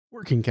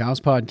Working Cows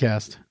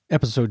Podcast,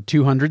 episode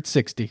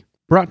 260,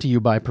 brought to you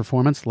by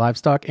Performance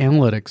Livestock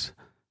Analytics,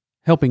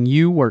 helping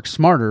you work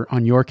smarter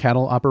on your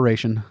cattle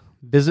operation.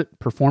 Visit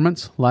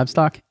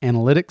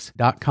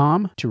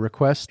performancelivestockanalytics.com to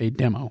request a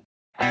demo.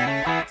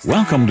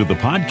 Welcome to the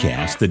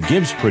podcast that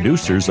gives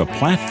producers a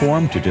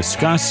platform to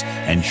discuss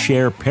and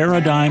share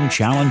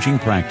paradigm-challenging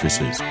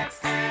practices.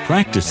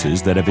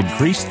 Practices that have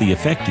increased the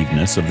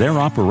effectiveness of their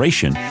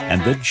operation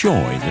and the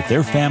joy that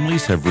their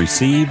families have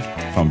received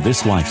from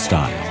this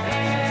lifestyle.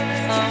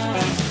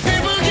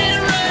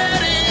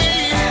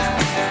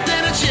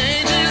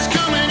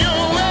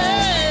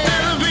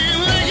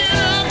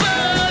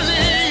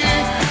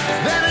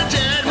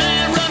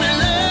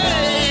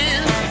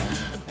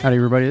 Howdy,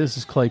 everybody. This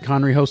is Clay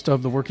Conry, host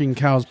of the Working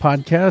Cows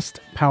Podcast,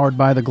 powered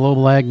by the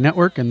Global Ag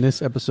Network, and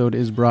this episode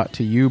is brought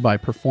to you by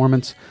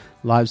Performance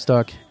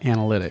Livestock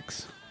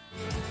Analytics.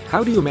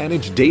 How do you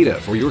manage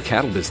data for your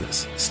cattle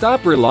business?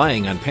 Stop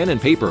relying on pen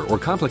and paper or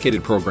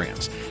complicated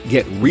programs.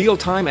 Get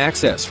real-time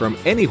access from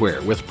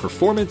anywhere with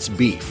Performance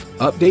Beef.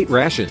 Update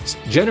rations,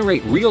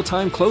 generate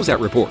real-time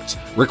closeout reports,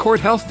 record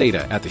health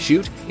data at the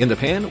chute, in the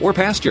pen, or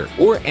pasture,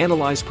 or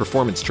analyze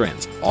performance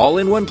trends, all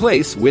in one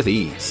place with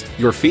ease.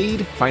 Your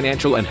feed,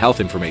 financial, and health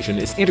information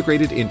is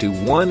integrated into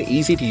one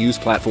easy-to-use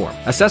platform,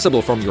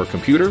 accessible from your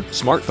computer,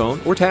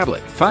 smartphone, or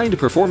tablet. Find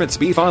Performance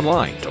Beef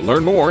online to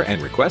learn more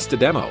and request a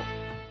demo.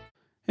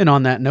 And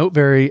on that note,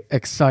 very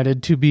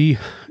excited to be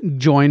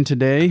joined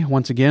today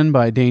once again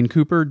by Dane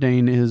Cooper.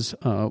 Dane is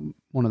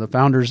one of the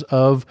founders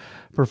of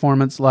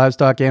Performance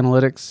Livestock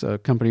Analytics, a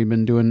company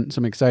been doing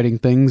some exciting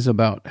things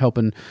about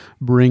helping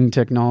bring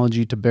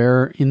technology to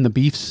bear in the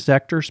beef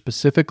sector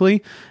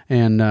specifically,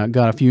 and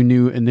got a few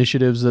new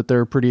initiatives that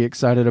they're pretty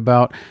excited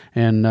about.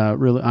 And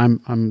really,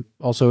 I'm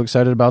also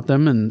excited about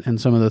them and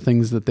some of the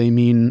things that they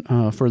mean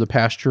for the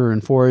pasture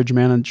and forage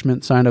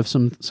management side of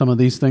some of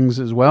these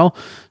things as well.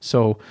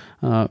 So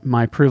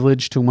my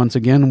privilege to once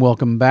again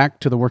welcome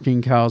back to the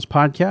Working Cows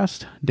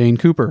Podcast, Dane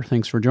Cooper.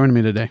 Thanks for joining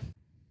me today.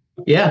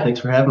 Yeah, thanks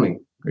for having me.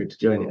 Great to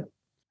join you.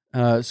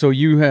 So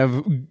you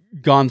have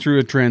gone through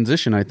a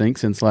transition, I think,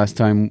 since last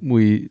time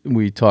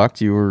we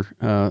talked. You were,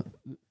 I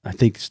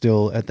think,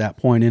 still at that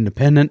point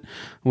independent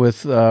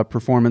with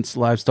Performance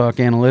Livestock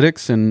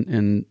Analytics,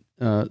 and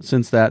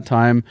since that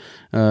time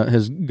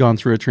has gone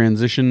through a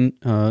transition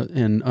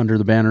and under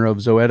the banner of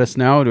Zoetis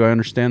now. Do I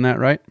understand that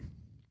right?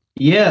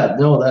 Yeah,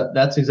 no,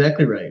 that's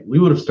exactly right. We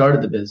would have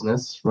started the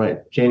business, right,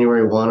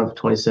 January 1 of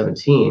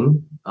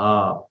 2017.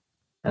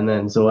 And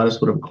then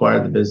Zoetis would have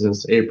acquired the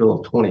business April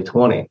of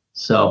 2020.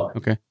 So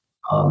okay,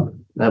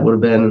 that would have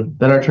been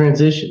our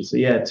transition. So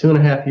yeah,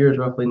 2.5 years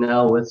roughly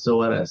now with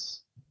Zoetis.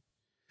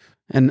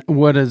 And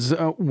what has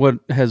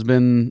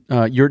been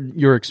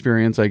your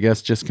experience, I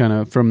guess, just kind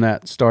of from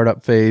that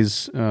startup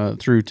phase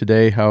through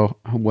today?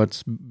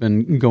 What's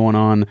been going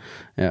on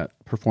at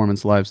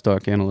Performance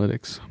Livestock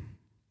Analytics?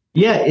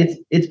 Yeah,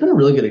 it's been a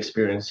really good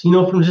experience.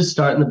 From just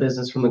starting the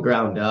business from the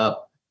ground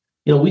up.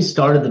 We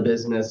started the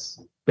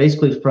business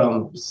basically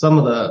from some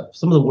of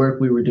the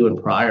work we were doing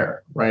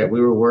prior, right? We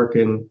were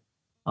working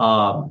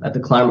at the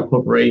Climate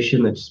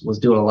Corporation that was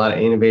doing a lot of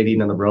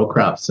innovating on the row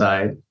crop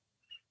side.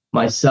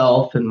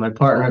 Myself and my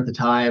partner at the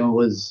time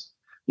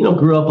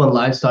grew up on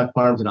livestock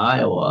farms in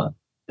Iowa.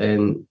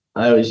 And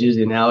I always use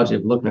the analogy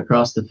of looking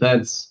across the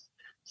fence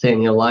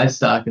saying,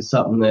 livestock is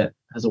something that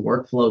has a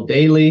workflow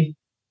daily,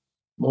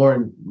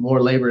 more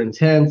labor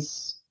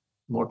intense,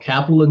 more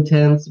capital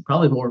intense,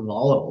 probably more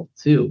volatile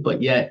too,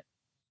 but yet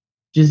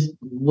just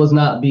was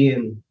not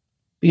being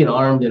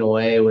armed in a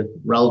way with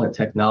relevant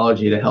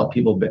technology to help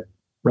people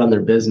run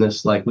their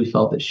business like we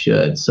felt it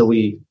should. So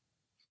we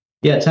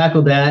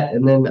tackled that.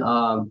 And then,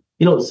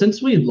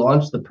 since we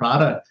launched the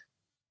product,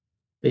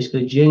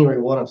 basically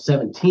January 1 of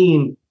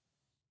 17,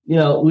 we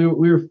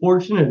were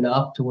fortunate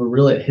enough to where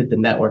really it hit the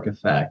network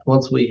effect.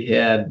 Once we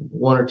had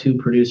 1 or 2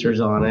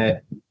 producers on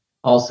it,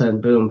 all of a sudden,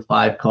 boom,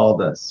 5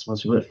 called us.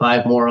 Once we put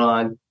 5 more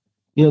on,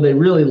 they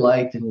really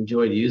liked and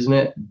enjoyed using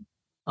it.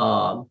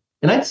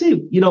 And I'd say,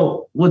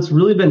 what's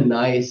really been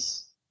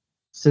nice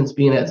since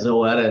being at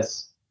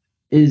Zoetis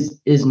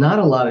is not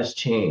a lot has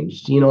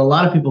changed. A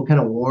lot of people kind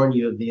of warn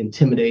you of the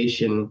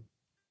intimidation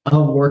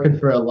of working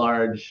for a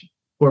large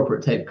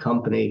corporate type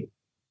company,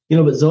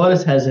 but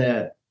Zoetis has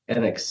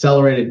an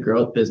accelerated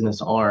growth business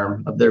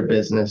arm of their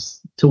business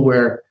to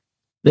where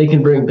they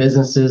can bring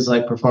businesses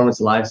like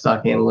Performance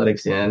Livestock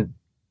Analytics in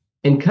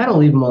and kind of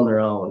leave them on their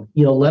own.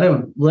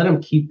 Let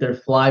them keep their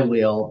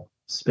flywheel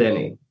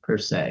spinning per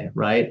se,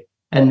 right?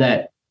 And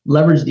that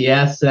leverage the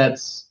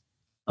assets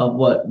of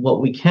what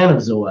we can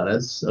of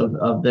Zoetis,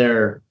 of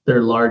their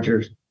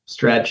larger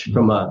stretch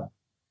from a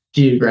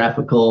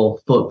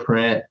geographical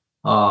footprint,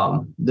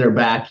 their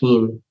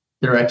backing,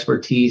 their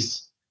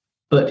expertise,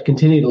 but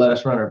continue to let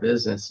us run our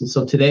business. And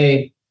so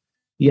today,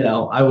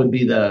 I would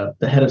be the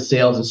head of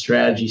sales and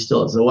strategy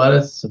still at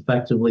Zoetis,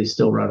 effectively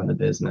still running the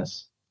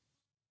business.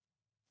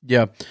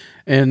 Yeah.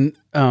 And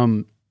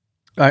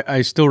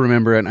I still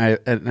remember it,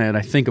 and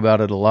I think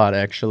about it a lot,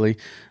 actually.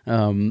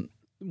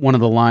 one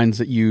of the lines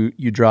that you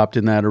dropped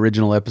in that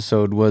original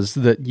episode was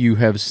that you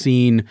have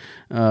seen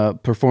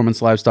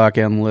Performance Livestock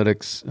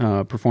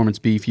Analytics, Performance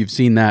Beef. You've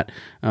seen that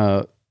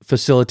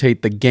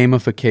facilitate the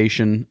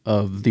gamification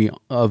of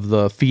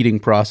the feeding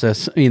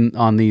process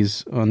on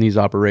these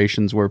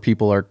operations, where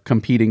people are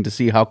competing to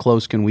see how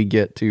close can we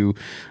get to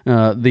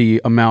the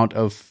amount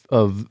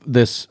of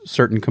this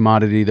certain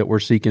commodity that we're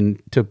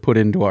seeking to put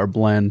into our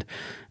blend,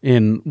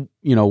 in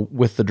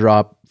with the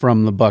drop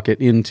from the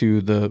bucket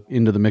into the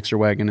mixer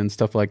wagon and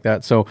stuff like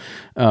that. So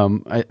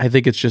I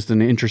think it's just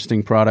an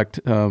interesting product,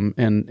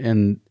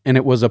 and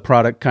it was a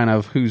product kind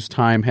of whose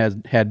time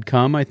had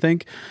come, I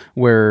think,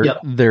 where Yep.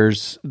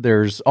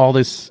 there's all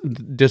this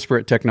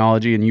disparate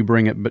technology, and you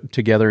bring it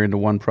together into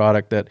one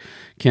product that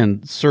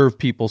can serve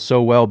people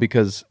so well,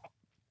 because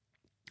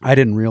I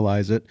didn't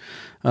realize it,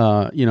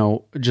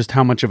 just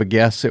how much of a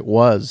guess it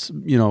was,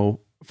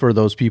 for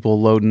those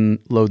people loading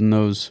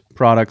those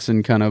products,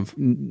 and kind of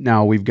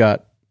now we've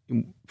got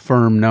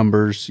firm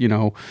numbers,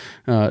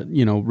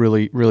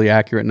 really, really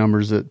accurate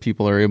numbers that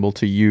people are able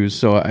to use.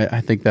 So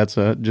I think that's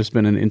just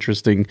been an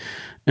interesting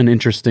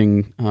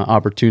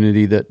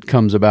opportunity that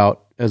comes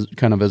about as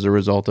a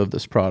result of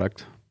this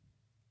product.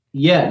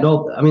 Yeah,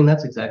 no, I mean,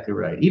 that's exactly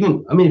right.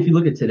 Even, I mean, if you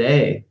look at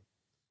today,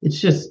 it's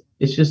just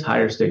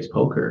higher stakes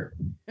poker,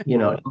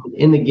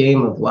 in the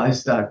game of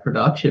livestock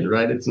production,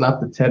 right? It's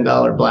not the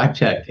 $10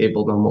 blackjack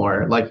table no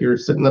more. Like you're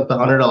sitting at the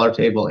 $100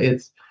 table.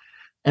 It's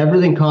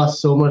everything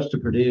costs so much to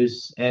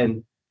produce,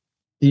 and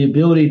the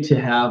ability to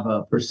have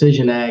a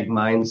precision ag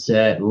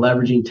mindset and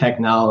leveraging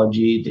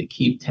technology to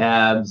keep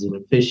tabs and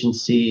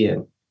efficiency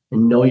and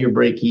know your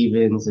break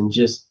evens, and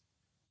just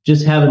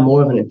having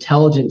more of an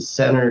intelligence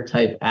center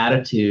type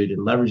attitude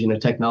and leveraging the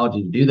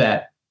technology to do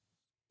that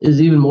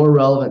is even more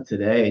relevant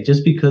today,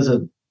 just because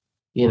of,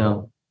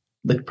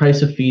 the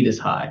price of feed is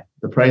high.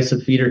 The price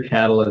of feeder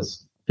cattle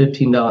is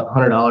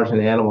 $1,500 an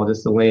animal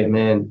just to weigh them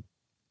in.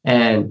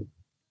 And,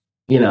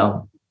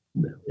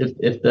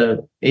 if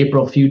the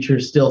April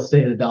futures still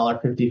stay at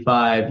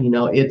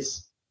 $1.55,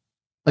 it's,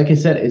 like I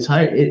said, it's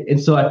higher. And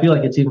so I feel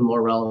like it's even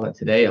more relevant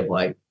today of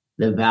like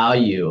the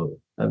value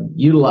of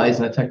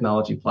utilizing a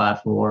technology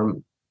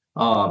platform,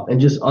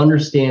 and just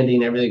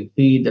understanding everything,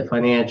 feed the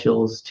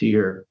financials to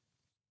your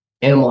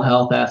animal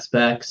health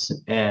aspects,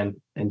 and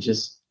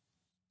just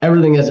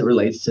everything as it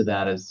relates to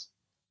that is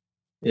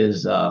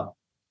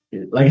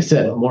like I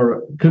said,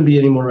 couldn't be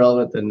any more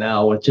relevant than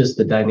now with just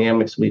the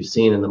dynamics we've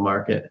seen in the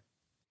market.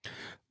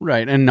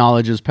 Right, and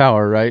knowledge is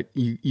power, right?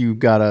 You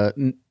gotta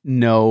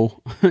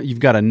know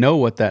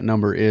what that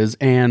number is,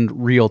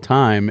 and real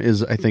time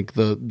is, I think,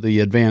 the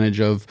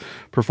advantage of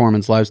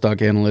Performance Livestock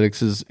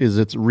Analytics is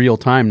its real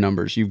time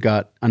numbers. You've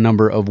got a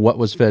number of what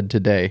was fed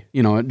today.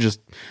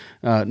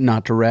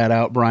 Not to rat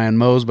out Brian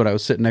Mose, but I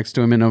was sitting next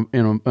to him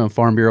in a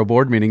Farm Bureau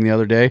board meeting the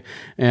other day,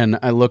 and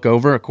I look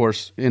over, of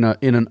course, in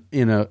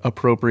a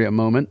appropriate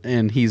moment,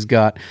 and he's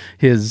got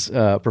his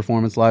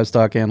Performance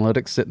Livestock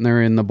Analytics sitting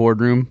there in the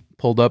boardroom,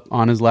 pulled up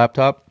on his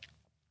laptop,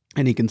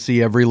 and he can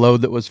see every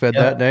load that was fed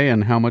that day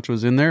and how much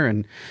was in there,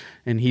 and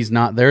he's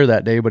not there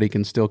that day, but he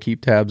can still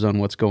keep tabs on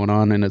what's going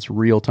on, and it's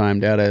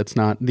real-time data. It's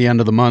not the end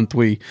of the month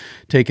we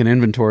take an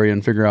inventory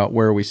and figure out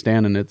where we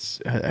stand, and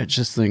I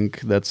just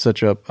think that's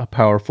such a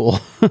powerful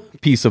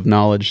piece of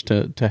knowledge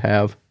to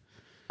have.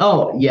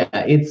 Oh, yeah.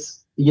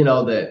 It's,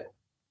 that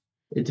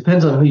it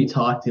depends on who you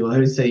talk to. I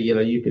would say,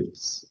 you could,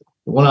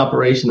 one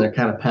operation, they're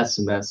kind of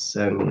pessimists,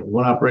 and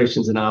one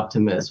operation's an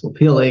optimist. Well,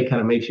 PLA kind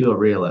of makes you a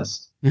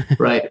realist,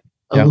 right?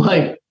 I'm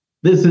like,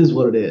 this is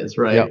what it is,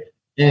 right? Yep.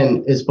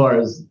 And as far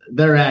as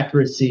their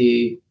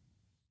accuracy,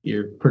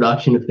 your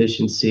production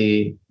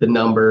efficiency, the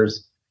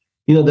numbers,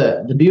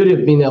 the beauty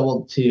of being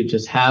able to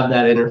just have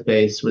that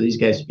interface where these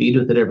guys feed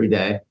with it every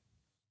day,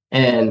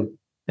 and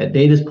that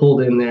data's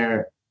pulled in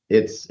there.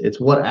 It's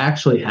what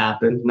actually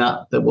happened,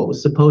 not that what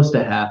was supposed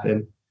to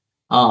happen.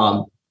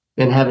 And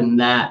having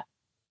that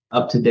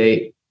up to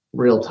date,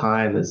 real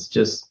time is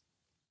just,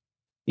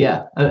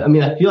 yeah. I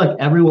mean, I feel like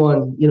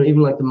everyone,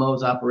 even like the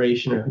Mose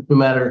operation, or no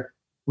matter,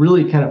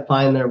 really kind of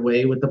find their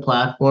way with the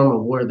platform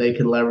of where they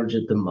can leverage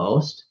it the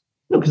most.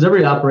 Because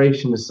every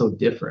operation is so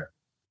different.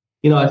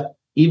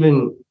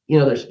 Even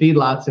there's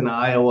feedlots in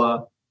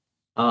Iowa,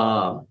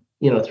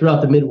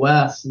 throughout the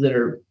Midwest that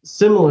are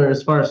similar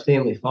as far as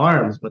family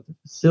farms, but the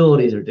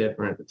facilities are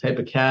different. The type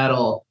of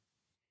cattle,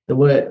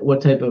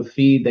 what type of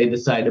feed they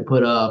decide to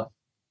put up,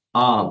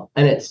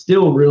 and it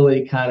still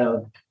really kind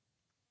of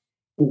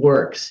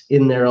works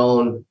in their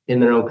own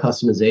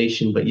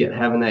customization, but yet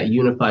having that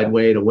unified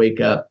way to wake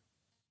up,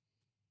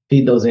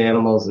 feed those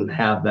animals, and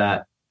have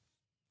that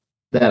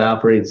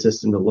operating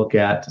system to look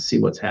at to see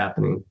what's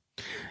happening.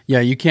 Yeah,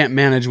 you can't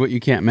manage what you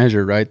can't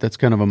measure, right? That's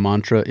kind of a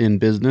mantra in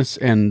business,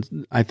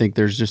 and I think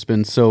there's just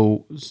been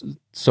so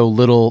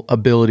little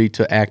ability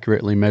to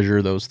accurately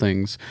measure those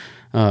things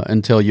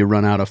until you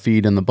run out of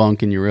feed in the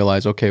bunk and you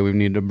realize, okay, we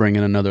need to bring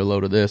in another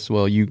load of this.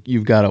 Well,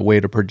 you've got a way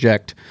to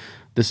project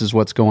this is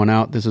what's going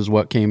out, this is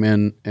what came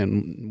in,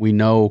 and we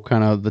know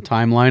kind of the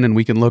timeline, and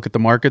we can look at the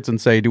markets and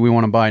say, do we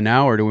want to buy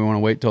now or do we want to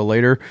wait till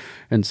later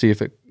and see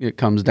if it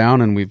comes down,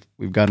 and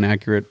we've got an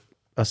accurate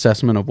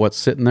assessment of what's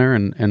sitting there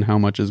and how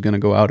much is going to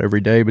go out every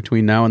day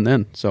between now and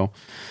then. So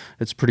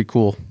it's pretty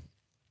cool.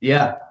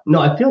 Yeah. No,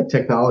 I feel like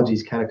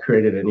technology's kind of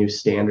created a new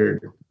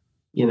standard.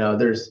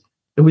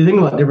 If we think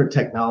about different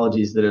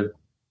technologies that have,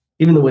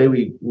 even the way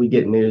we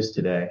get news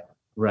today,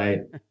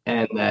 right?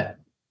 And that,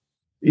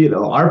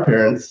 our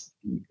parents,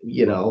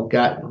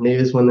 got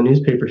news when the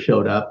newspaper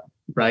showed up,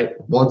 right?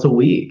 Once a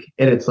week.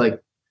 And it's like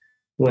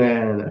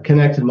when a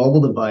connected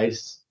mobile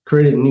device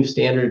created a new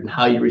standard in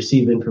how you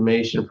receive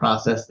information,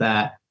 process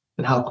that,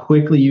 and how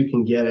quickly you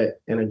can get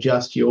it and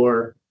adjust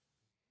your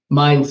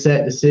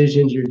mindset,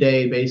 decisions, your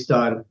day based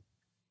on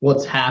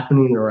what's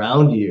happening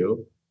around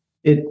you.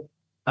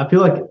 I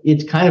feel like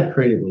it's kind of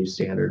created a new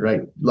standard,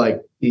 right?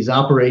 Like these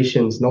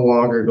operations no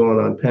longer going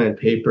on pen and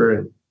paper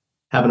and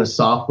having a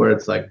software.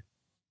 It's like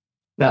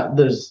now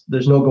there's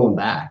no going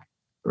back,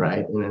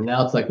 right? And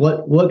now it's like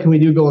what can we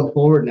do going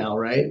forward now,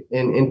 right?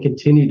 And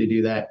continue to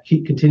do that.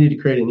 Continue to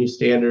create a new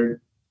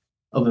standard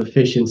of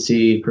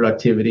efficiency,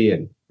 productivity,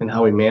 and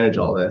how we manage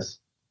all this.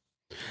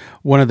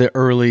 One of the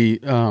early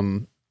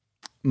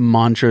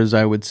mantras,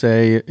 I would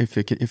say,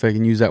 if I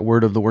can use that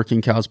word, of the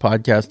Working Cows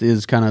podcast,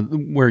 is kind of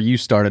where you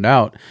started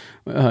out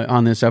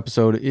on this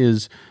episode,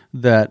 is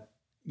that,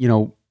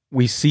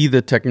 we see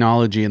the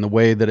technology and the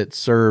way that it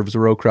serves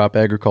row crop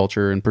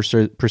agriculture and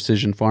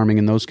precision farming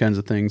and those kinds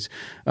of things.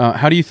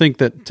 How do you think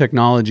that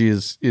technology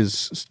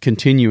is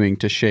continuing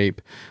to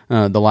shape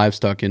the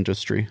livestock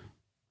industry?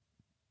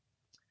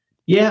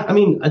 Yeah, I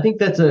mean, I think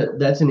that's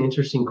an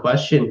interesting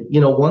question.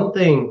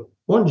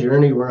 One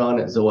journey we're on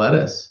at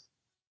Zoetis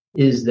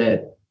is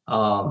that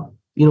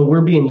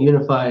we're being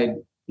unified,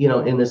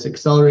 in this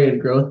accelerated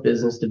growth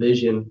business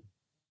division,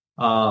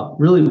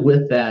 really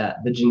with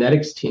the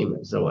genetics team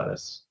at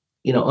Zoetis,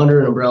 under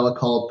an umbrella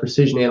called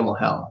Precision Animal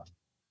Health.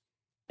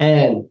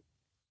 And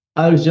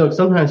I always joke,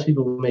 sometimes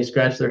people may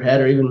scratch their head,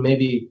 or even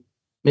maybe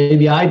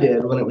I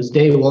did when it was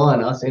day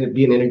one, us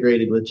being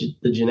integrated with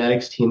the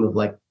genetics team of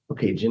like,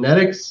 okay,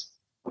 genetics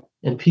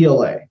and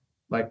PLA,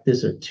 like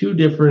this are two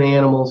different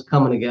animals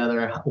coming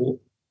together.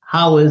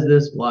 How is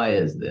this? Why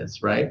is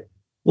this? Right?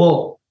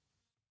 Well,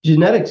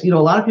 genetics, a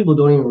lot of people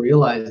don't even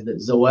realize that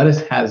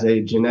Zoetis has a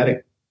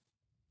genetic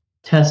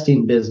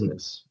testing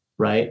business,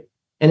 right?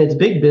 And it's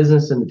big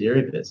business in the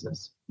dairy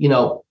business.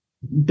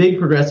 Big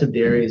progressive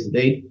dairies,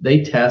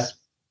 they test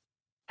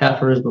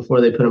heifers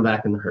before they put them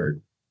back in the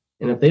herd.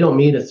 And if they don't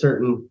meet a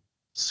certain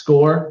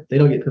score, they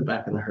don't get put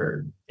back in the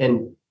herd.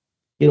 And,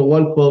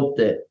 one quote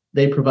that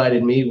they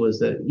provided me was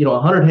that,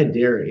 100 head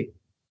dairy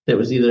that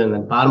was either in the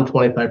bottom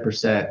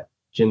 25%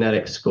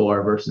 genetic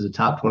score versus the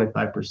top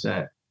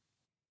 25%,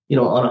 on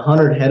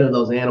 100 head of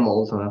those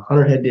animals on a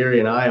 100 head dairy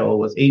in Iowa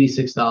was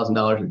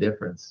 $86,000 of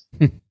difference.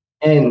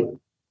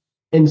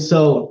 and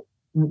so,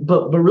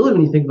 but really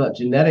when you think about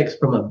genetics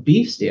from a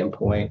beef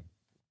standpoint,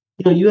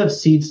 you have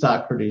seed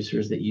stock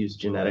producers that use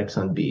genetics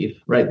on beef,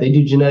 right? They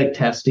do genetic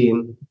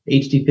testing.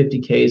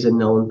 HD50K is a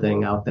known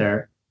thing out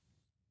there.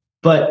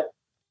 But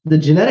the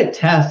genetic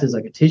test is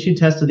like a tissue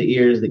test of the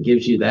ears that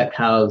gives you that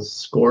cow's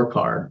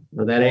scorecard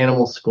or that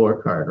animal's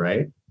scorecard,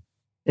 right?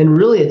 And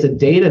really, it's a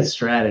data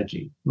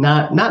strategy,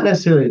 not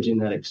necessarily a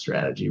genetic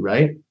strategy,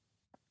 right?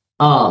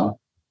 But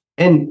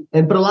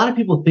a lot of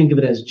people think of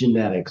it as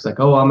genetics, like,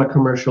 oh, I'm a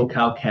commercial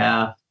cow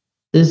calf.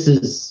 This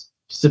is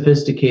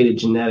sophisticated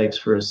genetics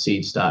for a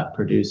seed stock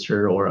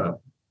producer or a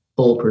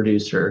bull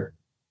producer.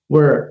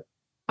 Where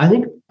I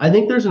think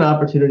there's an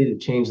opportunity to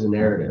change the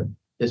narrative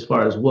as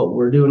far as what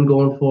we're doing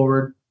going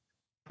forward.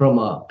 From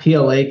a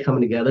PLA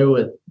coming together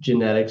with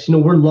genetics,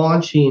 we're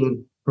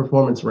launching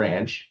Performance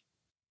Ranch,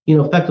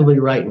 effectively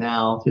right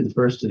now through the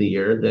first of the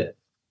year,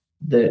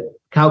 that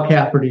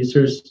cow-calf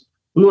producers,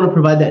 we want to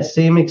provide that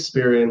same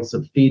experience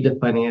of feed to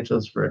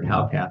financials for a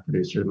cow-calf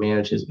producer to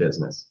manage his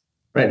business,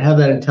 right? Have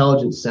that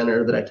intelligence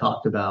center that I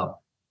talked about.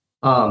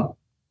 But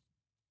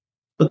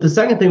the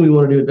second thing we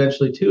want to do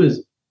eventually too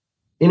is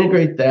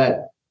integrate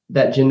that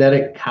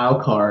genetic cow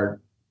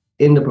card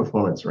into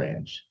Performance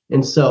Ranch.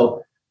 And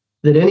so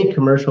that any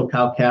commercial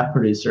cow-calf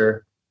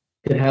producer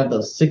could have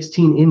those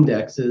 16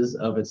 indexes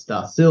of its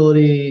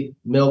docility,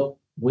 milk,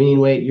 weaning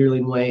weight,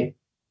 yearling weight,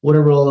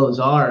 whatever all those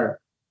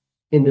are,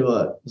 into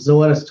a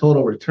Zoetis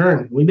total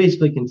return. We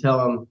basically can tell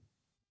them,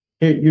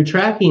 here, you're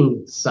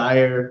tracking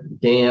sire,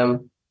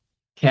 dam,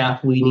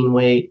 calf weaning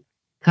weight,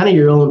 kind of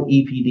your own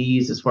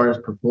EPDs as far as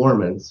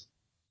performance.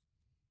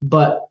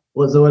 But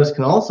what Zoetis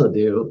can also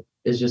do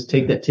is just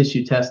take that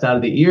tissue test out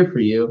of the ear for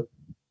you,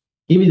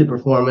 give you the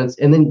performance,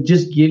 and then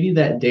just give you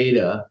that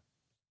data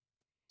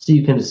so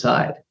you can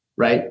decide,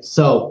 right?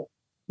 So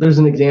there's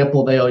an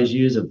example they always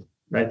use of,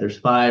 right, there's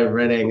 5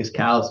 red Angus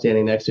cows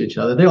standing next to each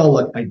other. They all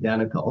look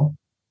identical,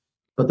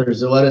 but their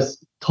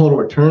Zoetis total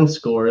return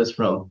score is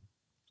from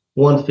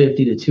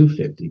 150 to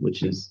 250,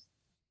 which is,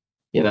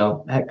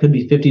 that could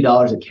be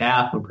 $50 a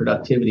calf of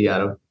productivity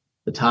out of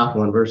the top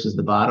one versus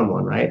the bottom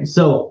one, right? And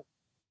so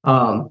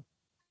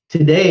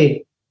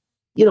today,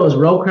 as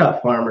row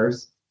crop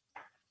farmers,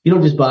 you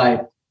don't just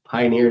buy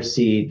Pioneer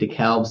seed,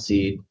 DeKalb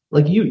seed.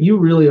 Like you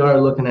really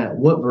are looking at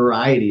what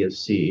variety of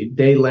seed,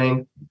 day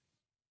length,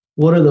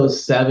 what are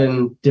those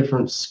 7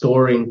 different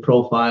scoring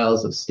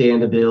profiles of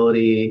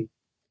standability,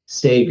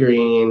 stay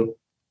green,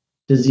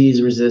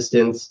 disease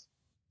resistance.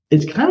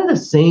 It's kind of the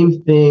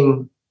same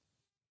thing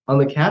on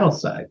the cattle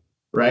side,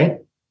 right?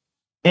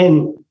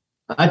 And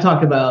I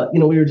talk about, we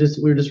were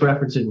just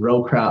referencing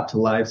row crop to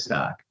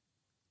livestock.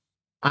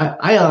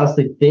 I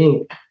honestly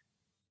think,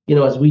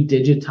 as we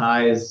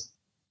digitize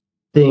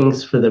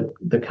things for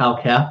the cow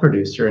calf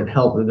producer and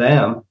help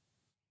them,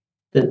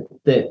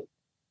 that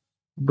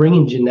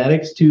bringing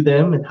genetics to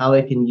them and how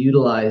they can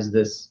utilize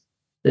this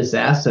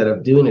asset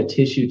of doing a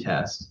tissue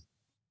test,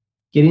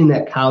 getting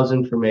that cow's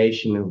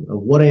information of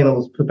what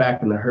animals put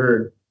back in the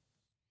herd,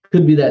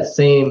 could be that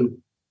same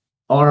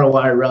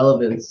ROI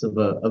relevance of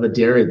a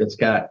dairy that's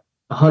got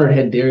 100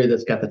 head dairy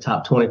that's got the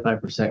top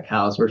 25%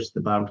 cows versus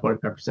the bottom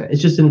 25%.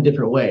 It's just in a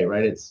different way,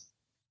 right? It's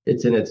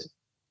in its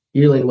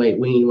yearling weight,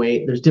 weaning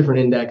weight. There's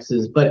different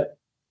indexes, but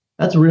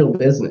that's real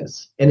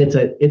business. And it's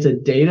a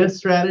data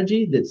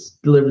strategy that's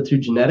delivered through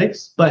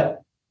genetics.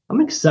 But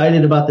I'm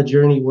excited about the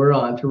journey we're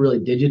on to really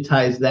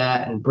digitize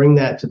that and bring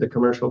that to the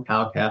commercial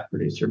cow-calf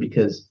producer,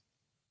 because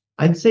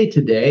I'd say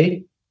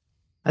today,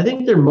 I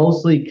think they're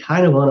mostly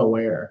kind of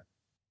unaware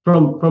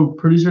from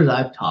producers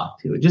I've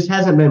talked to. It just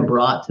hasn't been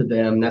brought to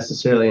them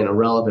necessarily in a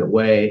relevant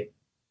way.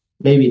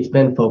 Maybe it's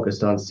been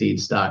focused on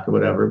seed stock or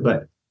whatever.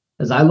 But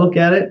as I look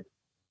at it,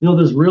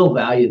 there's real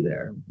value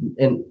there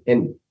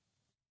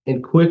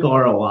and quick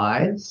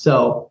ROI.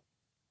 So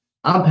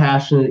I'm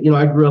passionate.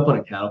 I grew up on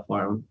a cattle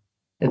farm,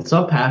 and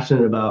so I'm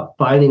passionate about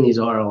finding these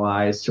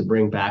ROIs to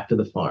bring back to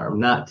the farm,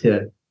 not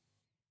to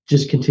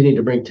just continue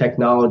to bring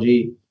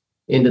technology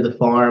into the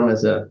farm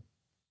as a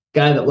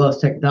guy that loves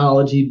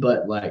technology,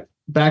 but like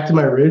back to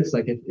my roots.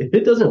 Like if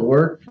it doesn't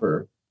work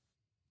for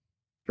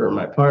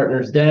my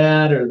partner's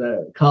dad or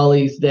the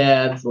colleague's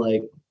dads,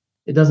 like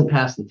it doesn't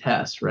pass the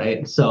test,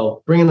 right?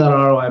 So bringing that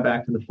ROI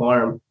back to the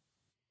farm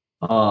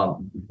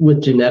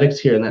with genetics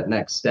here in that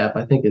next step,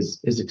 I think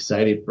is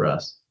exciting for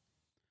us.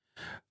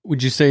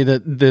 Would you say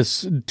that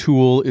this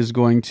tool is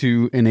going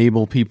to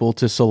enable people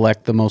to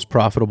select the most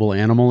profitable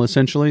animal,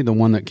 essentially, the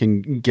one that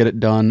can get it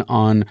done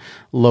on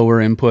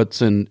lower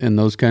inputs and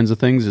those kinds of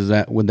things?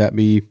 Would that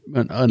be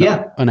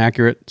an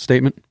accurate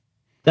statement?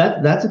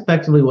 That's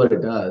effectively what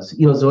it does.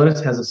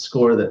 Zoetis has a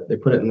score that they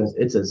put it in this.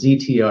 It's a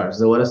ZTR,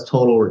 Zoetis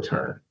Total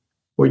Return,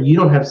 where you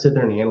don't have to sit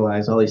there and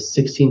analyze all these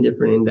 16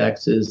 different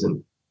indexes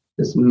and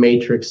this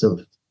matrix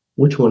of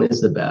which one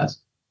is the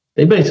best.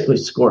 They basically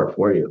score it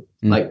for you.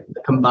 Like the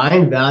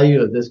combined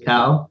value of this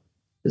cow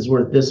is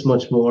worth this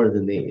much more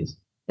than these.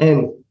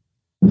 And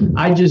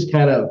I just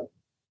kind of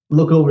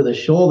look over the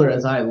shoulder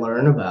as I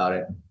learn about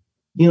it.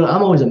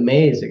 I'm always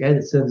amazed. The guy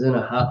that sends in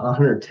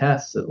 100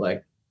 tests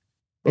that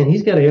and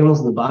he's got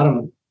animals in the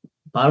bottom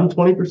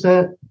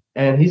 20%,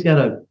 and he's got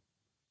a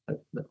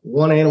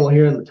one animal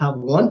here in the top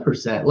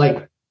 1%.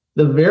 Like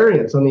the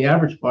variance on the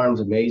average farm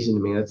is amazing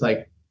to me. It's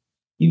like,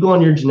 you go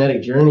on your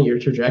genetic journey, your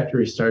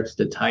trajectory starts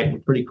to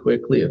tighten pretty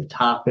quickly of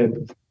top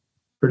end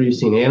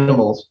producing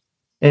animals.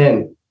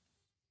 And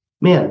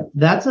man,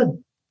 that's a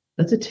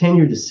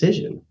 10-year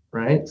decision,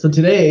 right? So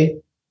today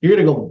you're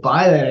going to go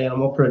buy that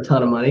animal for a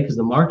ton of money because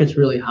the market's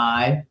really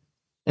high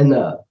and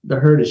the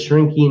herd is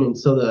shrinking. And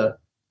so the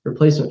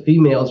replacement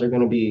females are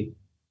going to be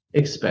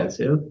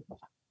expensive.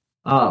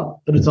 But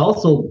it's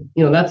also,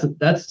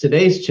 that's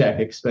today's check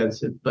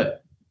expensive,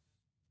 but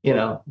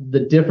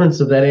the difference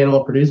of that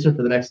animal producer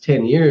for the next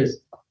 10 years,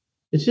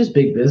 it's just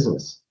big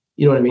business.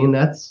 You know what I mean?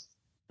 That's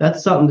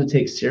something to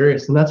take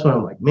serious. And that's why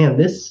I'm like, man,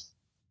 this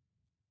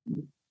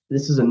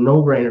is a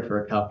no-brainer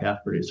for a cow-calf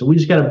producer. We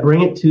just got to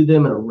bring it to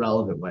them in a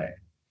relevant way,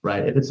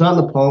 right? If it's not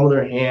in the palm of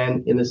their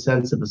hand in the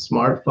sense of a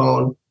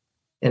smartphone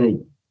and a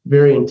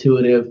very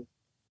intuitive,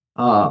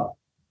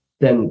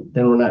 then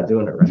we're not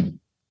doing it right.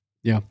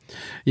 Yeah.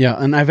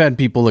 And I've had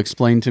people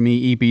explain to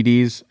me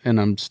EPDs,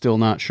 and I'm still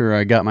not sure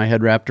I got my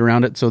head wrapped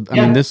around it. So,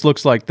 I mean, this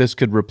looks like this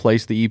could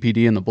replace the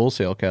EPD in the bull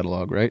sale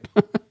catalog, right?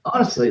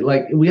 Honestly,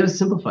 like we got to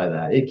simplify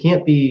that. It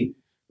can't be,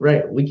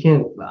 right? We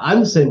can't, I'm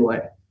the same way.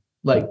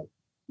 Like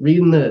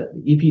reading the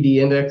EPD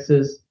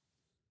indexes,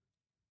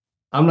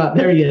 I'm not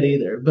there yet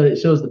either, but it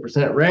shows the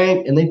percent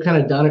rank, and they've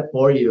kind of done it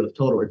for you with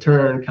total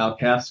return,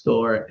 cow-calf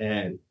score,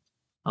 and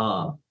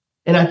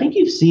I think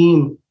you've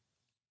seen,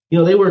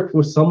 they work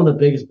with some of the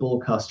biggest bull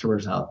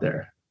customers out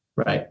there,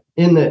 right?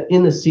 In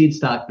the seed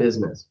stock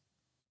business.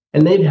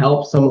 And they've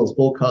helped some of those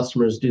bull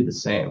customers do the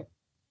same.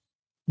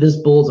 This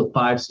bull's a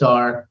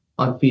 5-star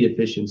on feed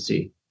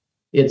efficiency.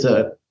 It's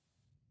a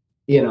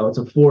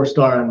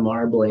 4-star on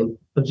marbling,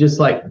 but just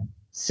like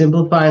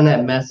simplifying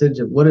that message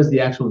of what is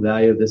the actual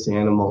value of this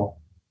animal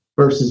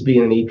versus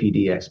being an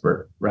EPD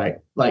expert, right?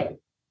 Like,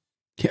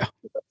 yeah,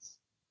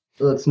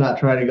 let's not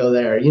try to go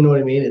there. You know what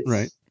I mean?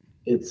 Right.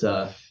 It's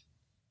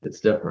it's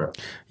different.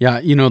 Yeah,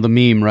 you know the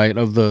meme, right?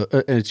 Of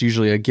the it's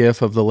usually a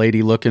GIF of the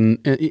lady looking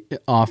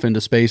off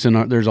into space,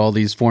 and there's all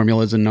these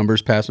formulas and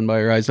numbers passing by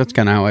her eyes. That's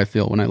kind of how I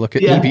feel when I look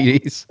at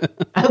EBDs.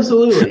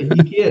 Absolutely,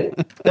 you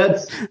can't.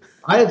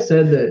 I have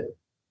said that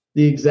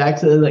the exact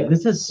same. Like,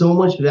 this has so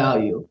much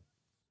value,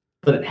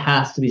 but it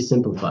has to be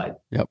simplified.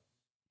 Yep.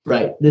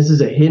 Right. This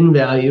is a hidden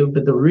value,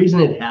 but the reason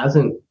it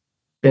hasn't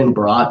been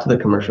brought to the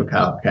commercial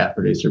cow-calf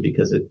producer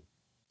because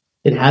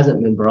it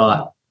hasn't been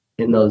brought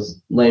in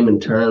those layman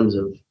terms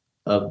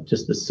of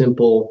just the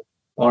simple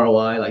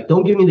ROI. Like,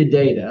 don't give me the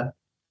data,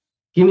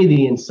 give me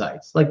the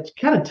insights. Like,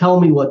 kind of tell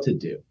me what to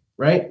do,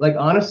 right? Like,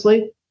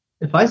 honestly,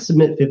 if I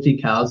submit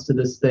 50 cows to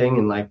this thing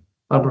and like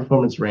on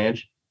Performance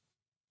Ranch,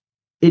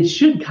 it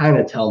should kind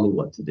of tell me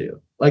what to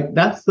do. Like,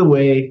 that's the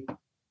way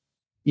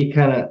you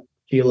kind of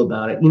feel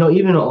about it. You know,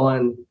 even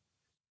on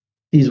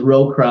these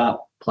row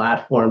crop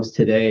platforms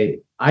today,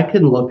 I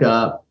can look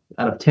up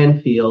out of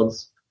 10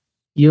 fields,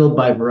 yield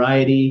by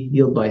variety,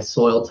 yield by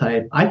soil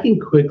type. I can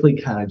quickly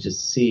kind of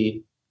just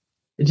see,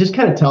 it just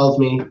kind of tells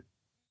me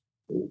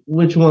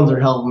which ones are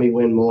helping me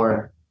win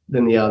more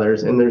than the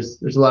others. And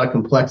there's a lot of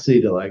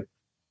complexity to like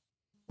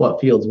what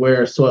fields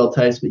where, soil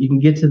types, but you can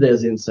get to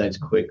those insights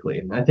quickly.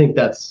 And I think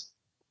it's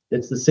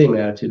the same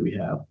attitude we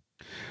have.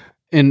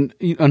 And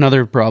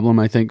another problem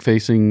I think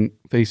facing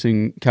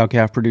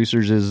cow-calf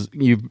producers is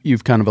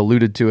you've kind of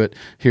alluded to it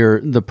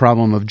here, the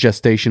problem of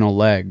gestational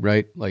lag,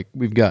 right? Like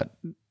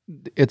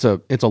it's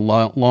a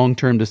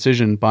long-term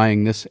decision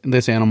buying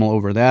this animal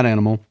over that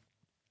animal,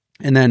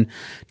 and then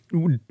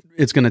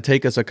it's going to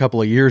take us a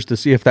couple of years to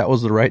see if that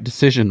was the right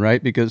decision,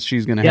 right? Because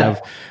she's going to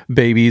have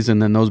babies,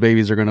 and then those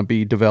babies are going to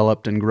be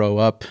developed and grow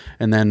up,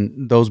 and then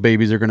those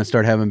babies are going to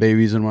start having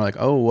babies, and we're like,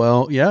 oh,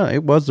 well, yeah,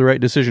 it was the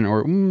right decision,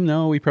 or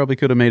no, we probably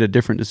could have made a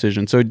different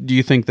decision. So do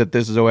you think that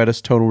this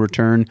Zoetis Total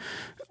Return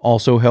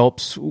also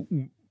helps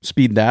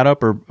speed that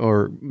up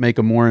or make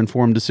a more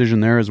informed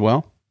decision there as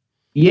well?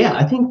 Yeah,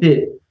 I think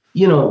that,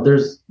 you know,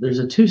 there's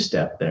a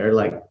two-step there.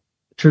 Like,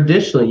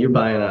 traditionally, you're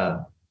buying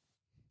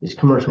these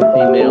commercial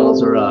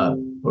females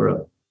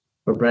or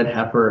bred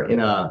heifer in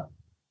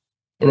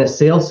a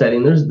sales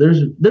setting.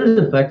 There's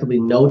effectively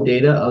no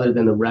data other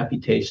than the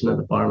reputation of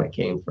the farm it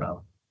came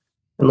from,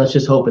 and let's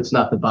just hope it's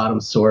not the bottom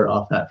sort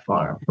off that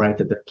farm, right?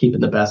 That they're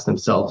keeping the best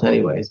themselves,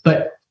 anyways.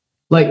 But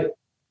like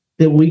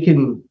those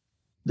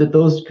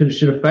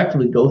should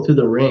effectively go through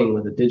the ring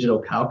with a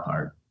digital cow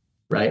card,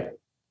 right?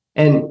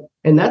 And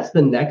that's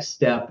the next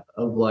step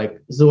of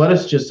like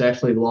Zoetis just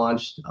actually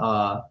launched.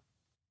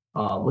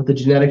 With the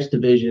genetics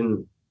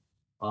division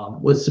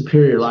with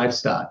Superior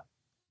Livestock,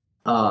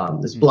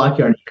 this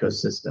Blockyard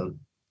ecosystem.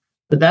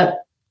 But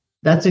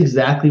that's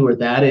exactly where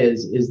that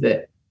is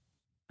that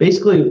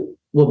basically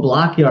what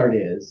Blockyard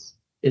is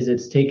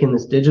it's taking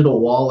this digital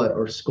wallet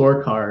or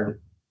scorecard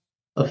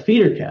of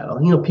feeder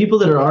cattle, you know, people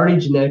that are already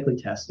genetically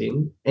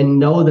testing and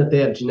know that they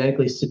have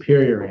genetically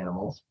superior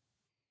animals.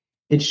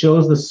 It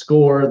shows the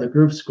score, the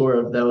group score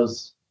of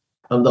those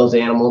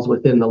animals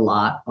within the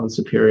lot on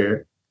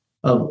Superior.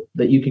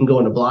 That you can go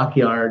into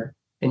Blockyard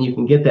and you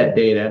can get that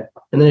data.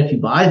 And then if you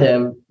buy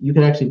them, you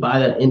can actually buy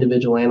that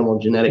individual animal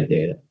genetic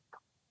data.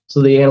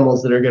 So the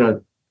animals that are going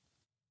to,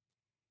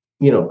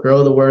 you know,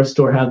 grow the worst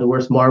or have the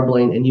worst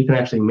marbling, and you can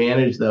actually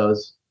manage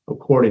those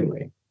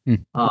accordingly.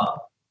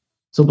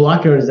 So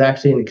Blockyard is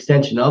actually an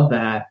extension of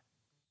that,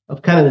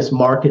 of kind of this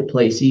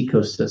marketplace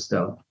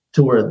ecosystem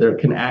to where there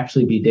can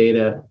actually be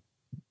data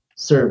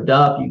served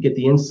up. You get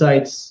the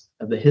insights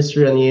of the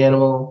history on the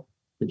animal,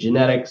 the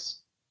genetics,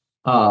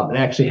 and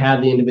actually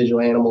have the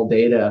individual animal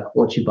data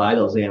once you buy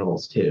those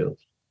animals too.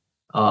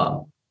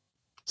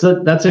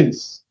 So that's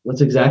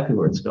exactly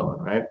where it's going,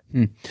 right?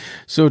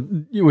 So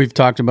we've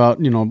talked about,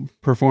 you know,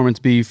 performance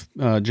beef,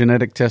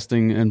 genetic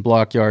testing, and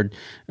Blockyard.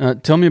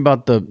 Tell me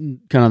about the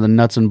kind of the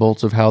nuts and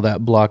bolts of how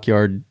that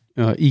Blockyard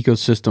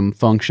ecosystem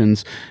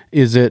functions.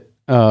 Is there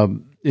a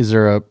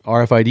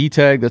RFID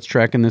tag that's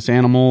tracking this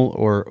animal,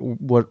 or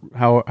what?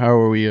 How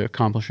are we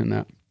accomplishing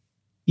that?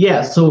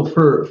 Yeah, so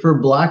for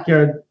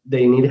Blockyard,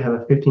 they need to have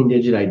a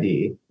 15-digit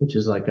ID, which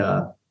is like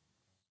an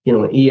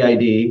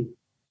EID,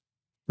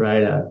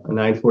 right? A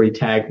 940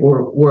 tag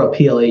or a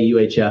PLA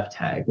UHF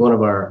tag, one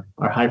of our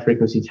high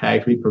frequency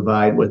tags we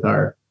provide with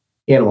our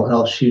animal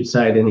health chute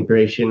side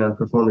integration on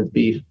Performance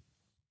Beef.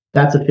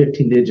 That's a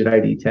 15-digit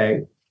ID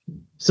tag.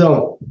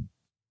 So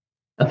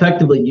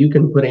effectively, you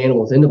can put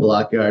animals into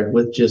Blockyard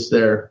with just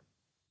the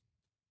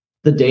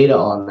data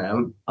on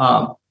them.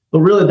 But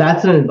really,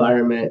 that's an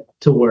environment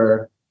to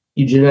where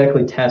you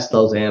genetically test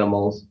those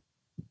animals,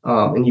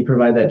 and you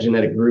provide that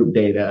genetic group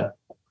data,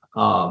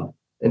 and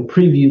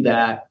preview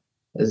that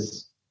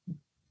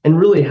and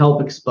really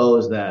help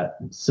expose that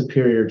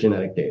superior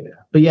genetic data.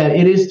 But yeah,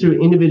 it is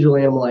through individual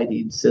animal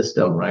ID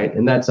system, right?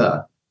 And that's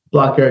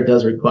Blockyard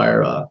does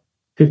require a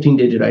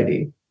 15-digit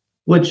ID,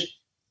 which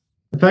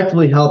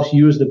effectively helps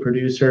you as the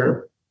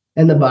producer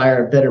and the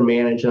buyer better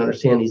manage and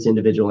understand these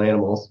individual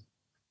animals.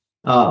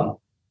 And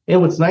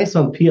what's nice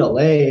on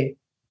PLA,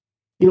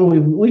 you know,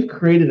 we've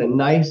created a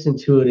nice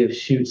intuitive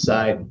chute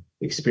side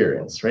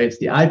experience, right? It's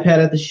the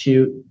iPad at the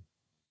chute.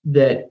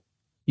 that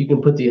you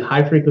can put the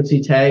high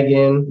frequency tag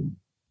in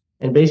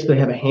and basically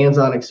have a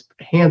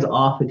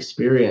hands-off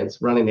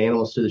experience running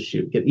animals through the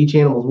chute. Get each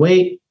animal's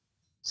weight,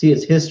 see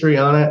its history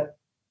on it.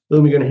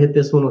 Boom, you're going to hit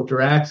this one with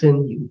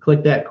Duraxin. You can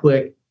click that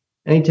quick.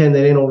 Anytime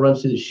that animal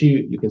runs through the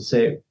chute, you can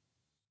say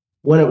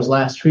when it was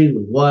last treated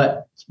with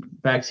what,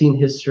 vaccine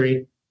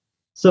history.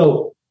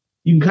 So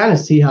you can kind of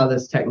see how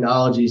this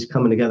technology is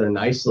coming together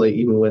nicely,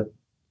 even with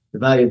the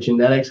value of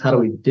genetics. How do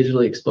we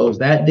digitally expose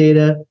that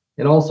data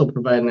and also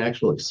provide an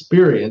actual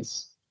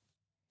experience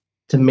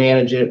to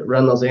manage it,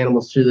 run those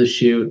animals through the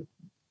chute,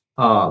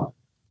 and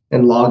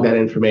log that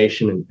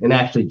information and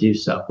actually do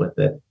stuff with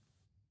it.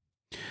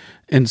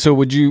 And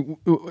so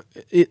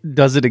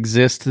does it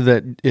exist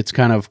that it's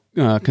kind of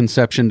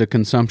conception to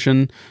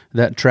consumption,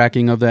 that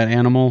tracking of that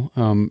animal?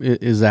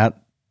 Is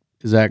that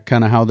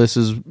kind of how this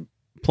is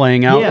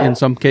playing out in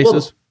some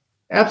cases?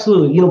 Well,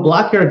 absolutely.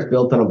 Blockyard's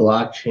built on a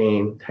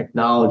blockchain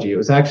technology. It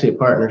was actually a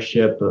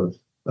partnership of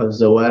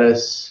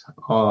Zoetis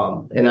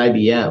and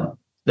IBM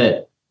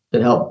that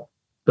helped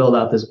build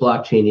out this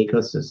blockchain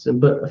ecosystem.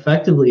 But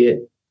effectively,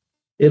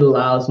 it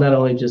allows not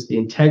only just the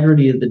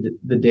integrity of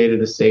the data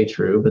to stay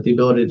true, but the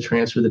ability to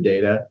transfer the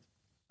data,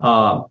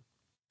 and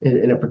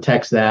it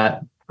protects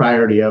that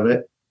priority of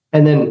it.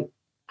 And then,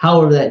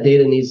 however, that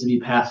data needs to be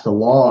passed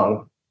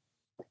along,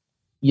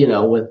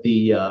 with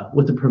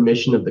the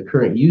permission of the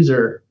current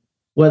user,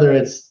 whether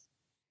it's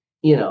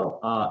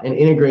an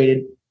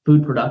integrated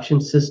food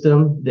production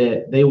system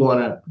that they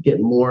want to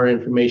get more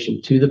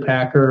information to the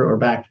packer or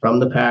back from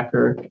the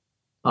packer.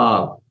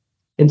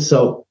 And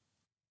so,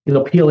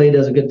 PLA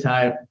does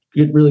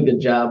really good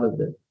job of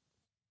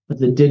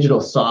the digital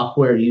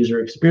software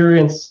user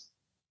experience.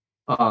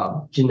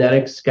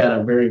 Genetics got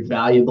a very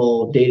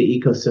valuable data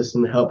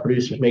ecosystem to help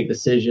producers make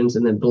decisions.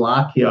 And then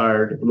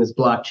Blockyard and this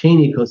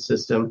blockchain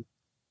ecosystem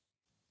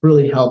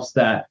really helps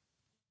that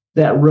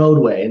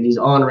roadway and these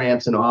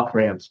on-ramps and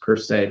off-ramps per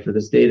se for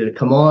this data to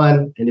come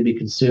on and to be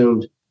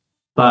consumed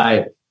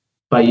by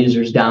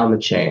users down the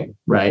chain,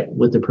 right?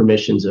 With the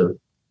permissions of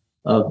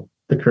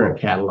the current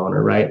cattle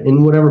owner, right?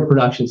 In whatever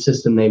production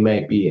system they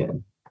may be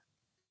in.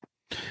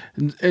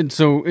 And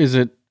so is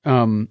it,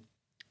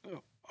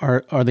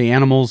 are the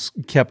animals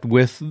kept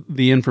with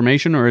the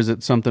information, or is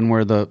it something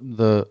where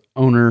the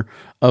owner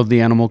of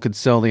the animal could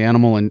sell the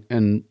animal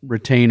and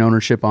retain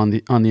ownership on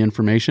the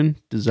information?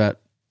 Does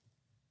that,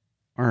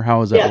 or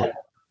how is that work?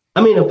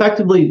 I mean,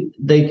 effectively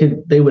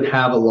they would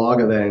have a log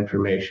of that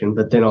information,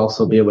 but then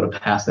also be able to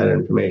pass that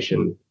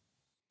information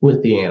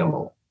with the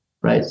animal,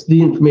 right? So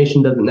the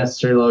information doesn't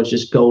necessarily always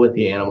just go with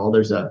the animal.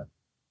 There's a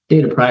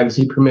data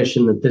privacy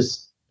permission that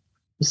this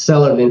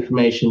seller of the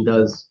information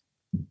does.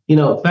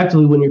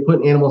 Effectively, when you're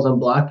putting animals on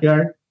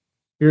Blockyard,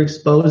 you're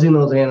exposing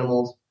those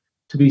animals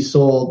to be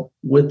sold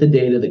with the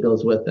data that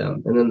goes with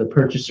them. And then the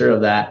purchaser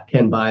of that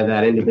can buy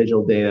that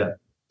individual data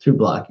through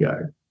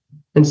Blockyard.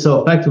 And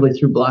so effectively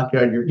through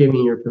Blockyard, you're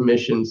giving your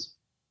permissions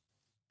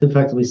to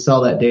effectively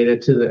sell that data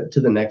to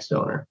the next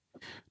owner.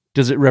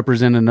 Does it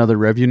represent another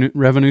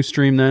revenue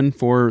stream then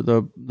for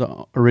the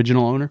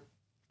original owner?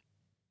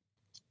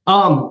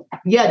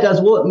 Yeah, it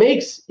does. Well, it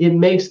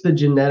makes the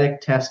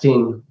genetic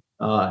testing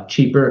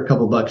cheaper, a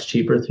couple bucks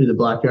cheaper through the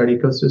Blockyard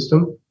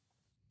ecosystem.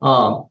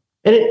 And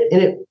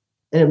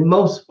it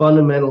most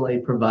fundamentally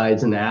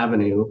provides an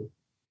avenue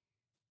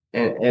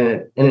and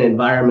an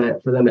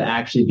environment for them to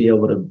actually be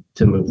able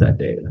to move that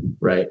data,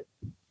 right?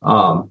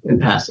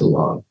 And pass it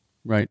along.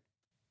 Right.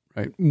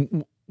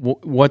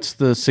 What's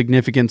the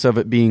significance of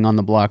it being on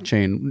the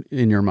blockchain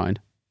in your mind?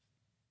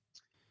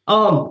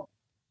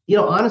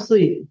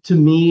 Honestly, to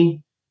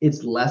me,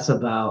 it's less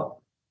about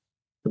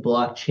the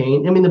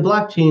blockchain. I mean, the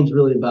blockchain is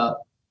really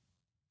about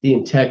the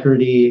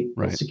integrity,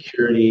 right, the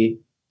security,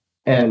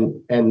 and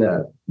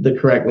the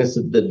correctness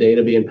of the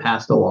data being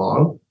passed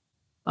along.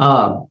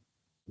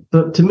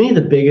 But to me,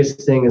 the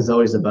biggest thing is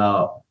always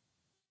about,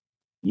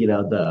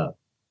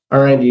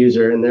 our end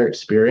user and their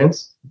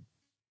experience.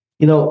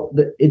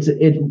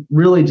 It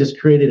really just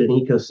created an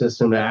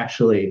ecosystem to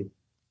actually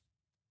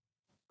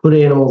put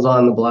animals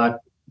on the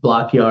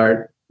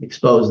Blockyard,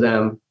 expose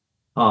them,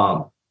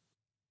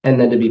 and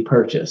then to be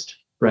purchased,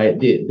 right?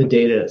 The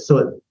data.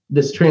 So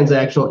this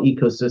transactional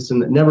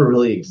ecosystem that never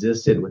really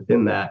existed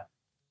within that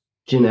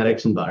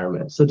genetics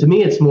environment. So to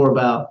me, it's more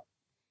about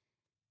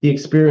the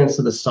experience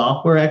of the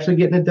software actually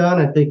getting it done.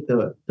 I think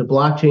the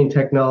blockchain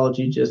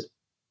technology just,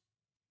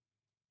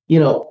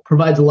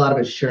 provides a lot of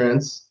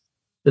assurance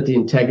that the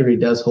integrity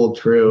does hold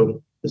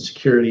true, the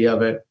security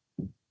of it,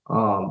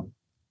 from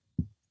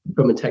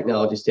a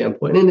technology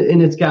standpoint.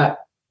 And it's got,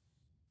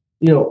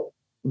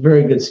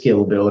 very good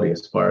scalability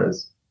as far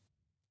as,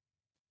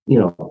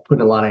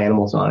 putting a lot of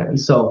animals on it. And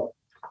so,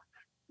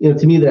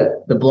 to me,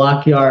 the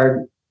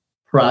Blockyard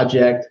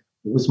project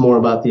was more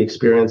about the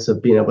experience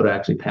of being able to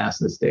actually pass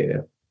this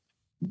data.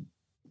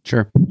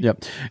 Sure.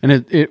 Yep.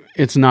 And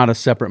it's not a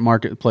separate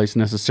marketplace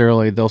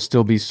necessarily. They'll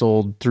still be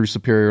sold through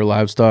Superior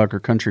Livestock or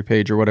Country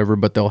Page or whatever,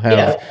 but they'll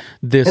have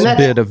this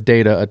bit of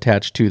data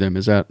attached to them.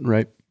 Is that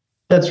right?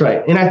 That's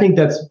right. And I think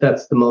that's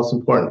the most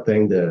important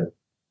thing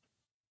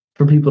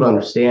for people to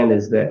understand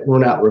is that we're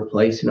not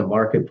replacing a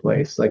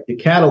marketplace. Like the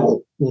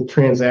cattle will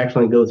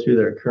transactionally go through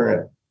their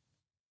current,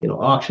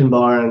 auction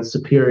barn,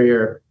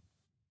 Superior,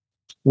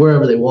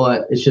 wherever they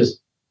want. It's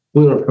just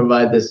we want to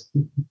provide this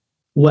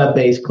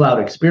web-based cloud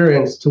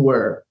experience to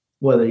where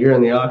whether you're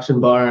in the auction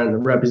barn, the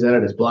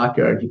representative's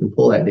blockyard, you can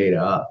pull that data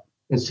up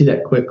and see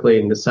that quickly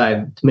and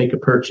decide to make a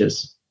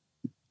purchase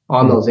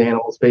on those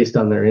animals based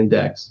on their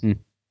index.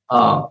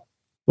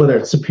 Whether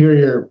it's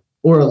Superior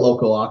or a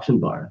local auction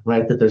barn,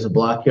 right? That there's a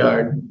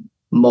blockyard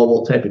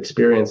mobile type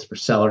experience for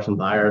sellers and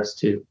buyers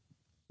to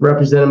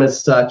represent them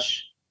as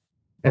such,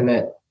 and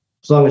that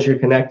as long as you're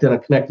connected on a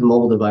connected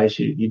mobile device,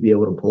 you'd be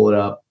able to pull it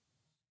up,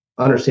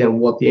 understand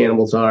what the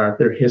animals are,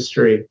 their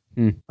history,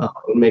 and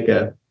make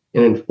an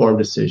informed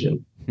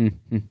decision.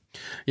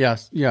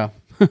 Yes, yeah,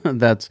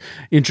 that's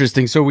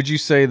interesting. So, would you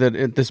say that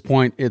at this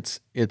point,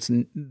 it's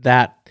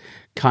that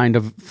kind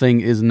of thing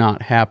is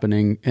not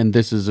happening, and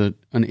this is an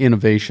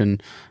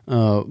innovation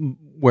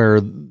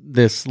where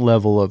this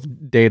level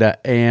of data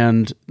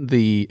and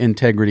the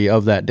integrity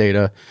of that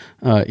data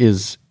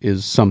is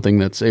something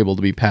that's able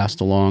to be passed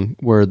along,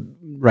 where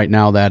right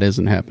now that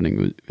isn't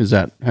happening? Is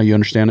that how you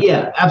understand it?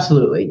 Yeah,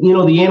 absolutely.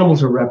 The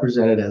animals are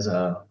represented as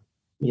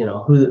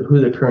who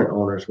the current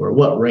owners were,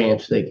 what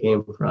ranch they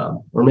came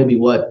from, or maybe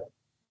what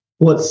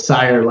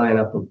sire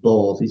lineup of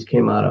bulls. These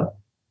came out of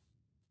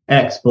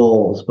X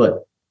bulls,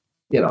 but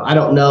I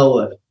don't know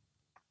if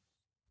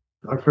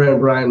our friend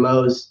Brian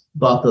Mose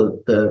bought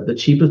the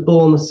cheapest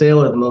bull in the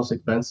sale or the most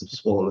expensive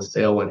bull in the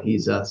sale when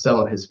he's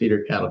selling his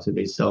feeder cattle to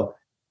me. So,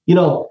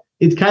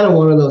 it's kind of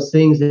one of those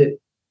things that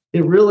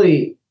it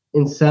really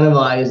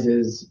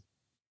incentivizes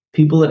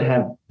people that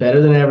have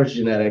better than average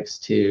genetics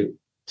to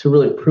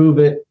really prove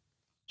it,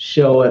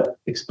 show it,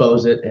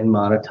 expose it, and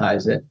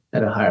monetize it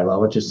at a higher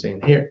level. Just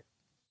saying, here,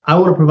 I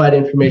want to provide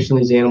information on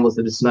these animals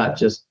that it's not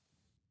just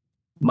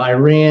my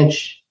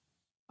ranch,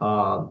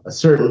 a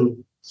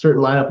certain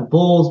lineup of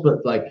bulls,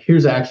 but like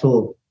here's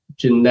actual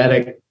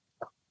genomic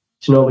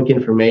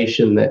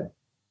information that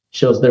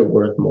shows they're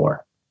worth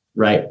more,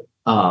 right?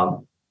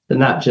 And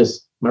not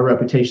just my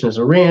reputation as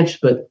a ranch,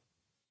 but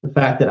the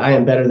fact that I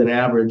am better than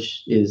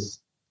average is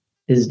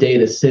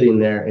data sitting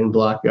there in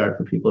Blockyard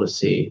for people to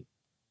see.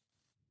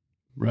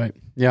 Right.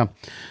 Yeah.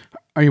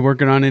 Are you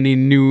working on any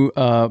new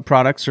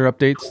products or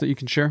updates that you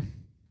can share?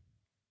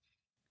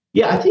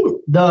 Yeah, I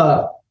think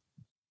the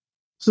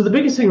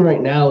biggest thing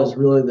right now is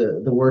really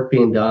the work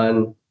being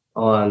done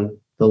on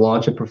the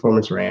launch of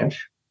Performance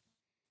Ranch,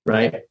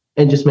 right?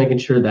 And just making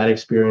sure that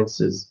experience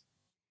is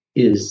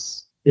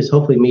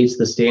hopefully meets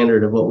the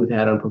standard of what we've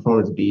had on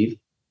Performance Beef.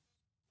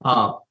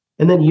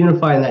 And then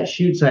unifying that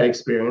shoot side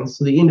experience,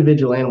 so the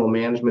individual animal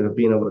management of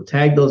being able to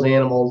tag those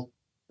animals,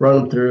 run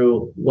them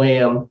through, weigh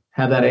them,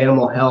 have that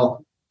animal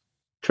health,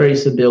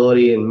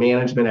 traceability, and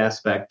management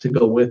aspect to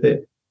go with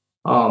it,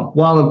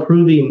 while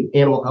improving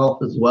animal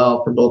health as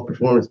well for both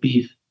Performance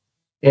Beef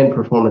and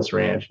Performance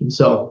Ranch. And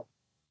so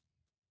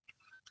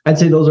I'd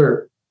say those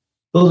are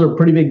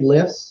pretty big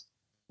lifts,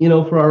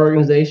 for our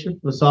organization,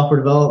 for the software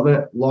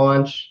development,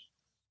 launch,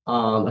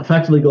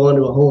 effectively go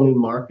into a whole new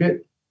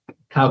market,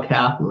 cow,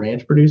 calf, and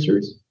ranch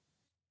producers.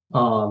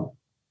 And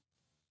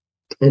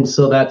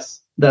so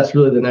that's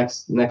really the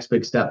next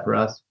big step for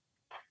us.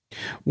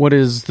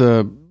 What's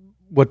the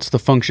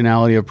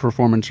functionality of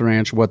Performance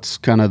Ranch? What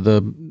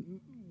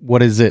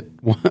is it?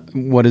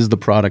 What is the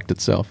product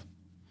itself?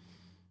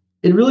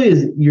 It really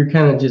is your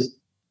kind of just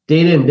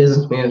data and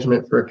business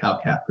management for a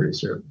cow-calf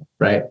producer,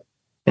 right?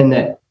 And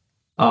that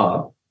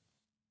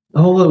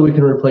hopefully we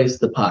can replace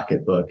the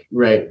pocketbook,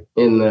 right?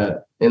 In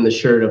the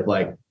shirt of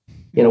like,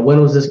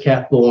 when was this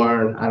calf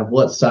born, out of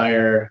what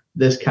sire,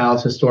 this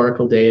cow's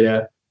historical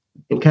data,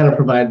 and kind of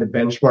provide the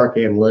benchmark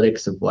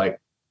analytics of like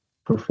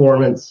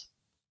performance,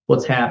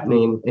 what's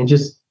happening, and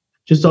just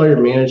all your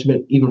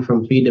management, even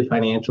from feed to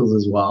financials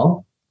as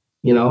well.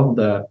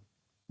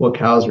 What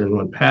cows are in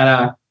what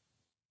paddock,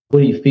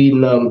 what are you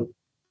feeding them,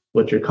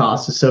 what's your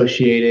costs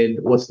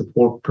associated, what's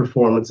the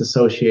performance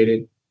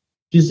associated,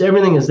 just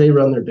everything as they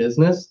run their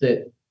business,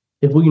 that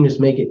if we can just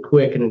make it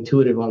quick and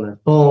intuitive on their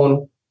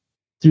phone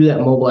through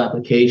that mobile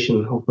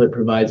application, hopefully it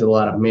provides a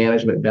lot of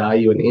management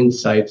value and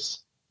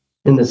insights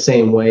in the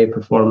same way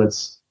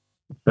Performance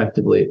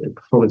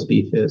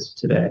Beef is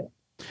today.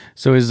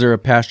 So is there a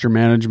pasture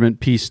management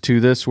piece to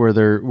this where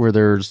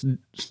there's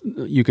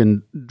you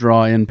can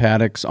draw in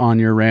paddocks on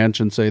your ranch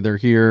and say they're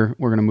here,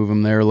 we're going to move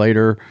them there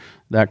later?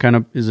 That kind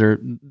of, is there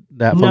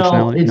that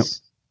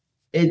functionality?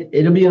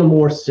 It'll be in a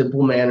more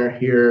simple manner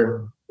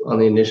here on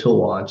the initial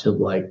launch of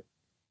like,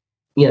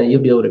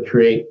 you'll be able to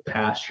create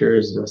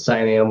pastures and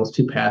assign animals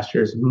to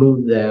pastures,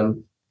 move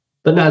them,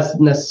 but not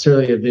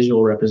necessarily a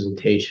visual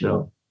representation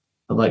of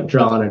like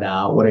drawing it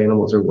out, what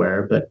animals are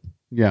where. But,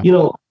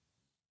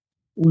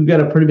 we've got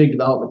a pretty big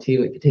development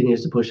team that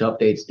continues to push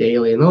updates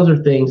daily. And those are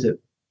things that,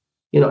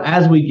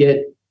 as we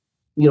get,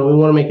 we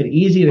want to make it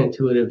easy and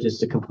intuitive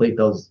just to complete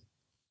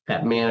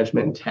that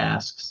management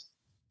tasks.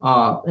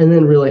 And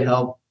then really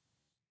help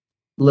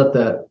let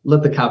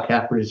the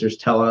cow-calf producers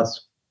tell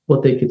us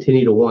what they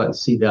continue to want and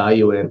see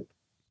value in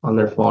on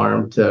their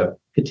farm to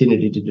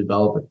continue to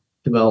development.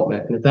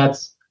 And if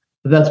that's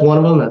one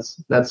of them,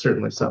 that's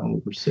certainly something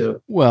we'll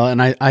pursue. Well,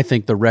 and I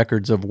think the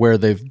records of where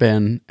they've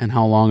been and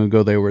how long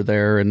ago they were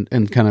there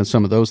and kind of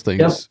some of those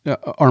things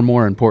are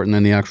more important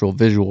than the actual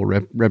visual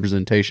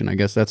representation. I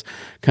guess that's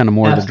kind of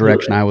more the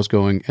direction I was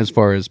going as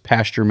far as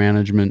pasture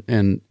management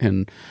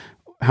and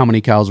how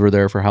many cows were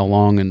there for how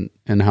long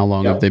and how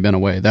long have they been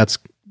away. That's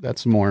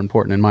more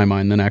important in my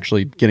mind than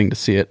actually getting to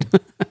see it.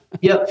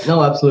 Yep.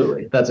 No,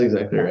 absolutely. That's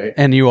exactly right.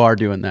 And you are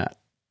doing that.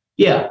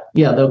 Yeah.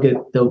 They'll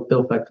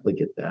effectively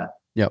get that.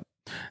 Yep.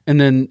 And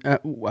then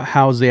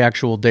how's the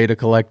actual data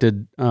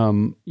collected?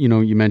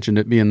 You mentioned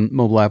it being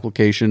mobile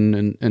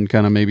application and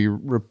kind of maybe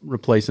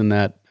replacing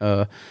that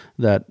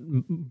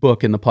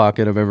book in the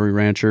pocket of every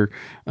rancher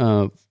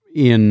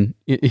in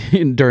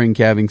during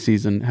calving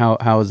season.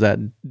 How is that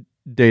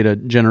data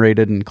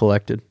generated and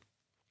collected?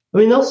 I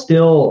mean, they'll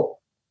still,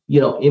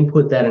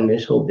 input that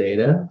initial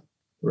data,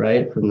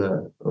 right, from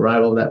the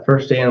arrival of that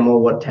first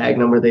animal, what tag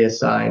number they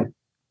assign,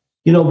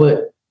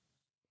 but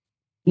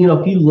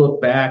if you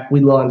look back, we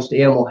launched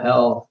Animal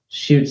Health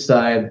chute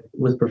side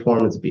with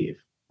Performance Beef,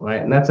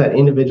 right? And that's that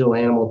individual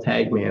animal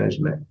tag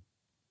management.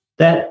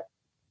 That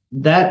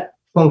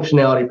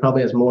functionality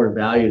probably has more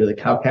value to the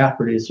cow-calf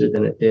producer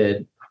than it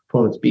did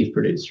Performance Beef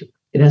producer.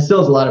 It still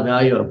has a lot of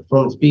value on a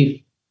Performance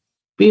Beef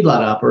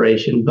feedlot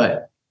operation,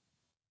 but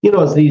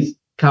as these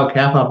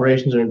cow-calf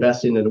operations are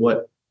investing into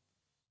what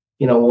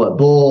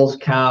bulls,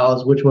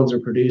 cows, which ones are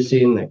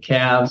producing, the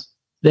calves,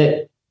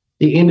 that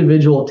the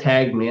individual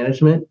tag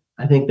management,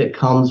 I think, that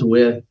comes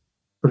with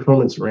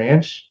Performance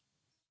Ranch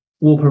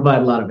will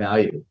provide a lot of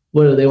value.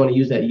 Whether they want to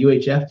use that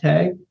UHF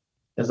tag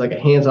as like a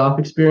hands-off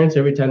experience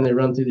every time they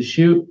run through the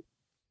chute,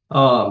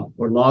 or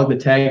log the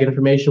tag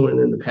information when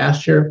they're in the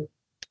pasture,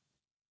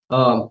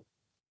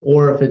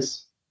 or if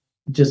it's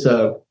just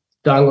a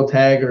dongle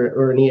tag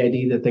or an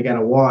EID that they got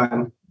to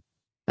want.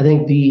 I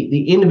think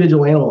the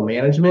individual animal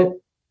management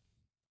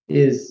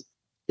is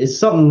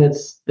something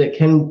that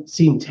can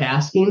seem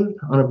tasking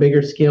on a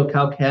bigger scale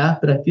cow-calf,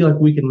 but I feel like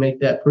we can make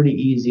that pretty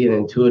easy and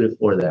intuitive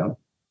for them.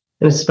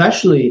 And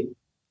especially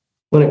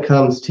when it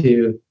comes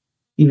to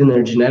even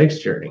their genetics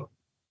journey,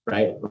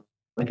 right?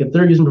 Like if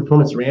they're using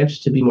Performance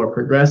Ranch to be more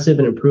progressive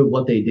and improve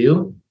what they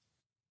do,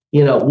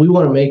 we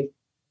want to make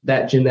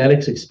that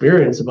genetics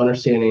experience of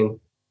understanding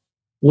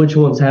which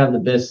ones have the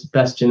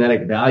best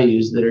genetic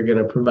values that are going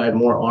to provide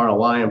more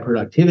ROI and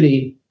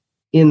productivity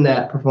in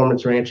that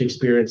Performance Ranch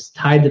experience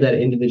tied to that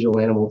individual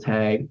animal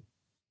tag.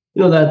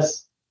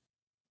 That's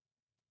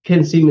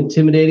can seem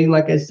intimidating,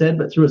 like I said,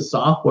 but through a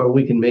software,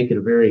 we can make it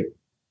a very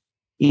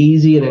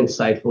easy and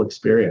insightful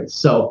experience.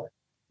 So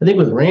I think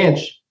with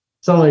Ranch,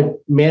 it's not only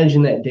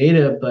managing that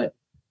data, but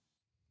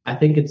I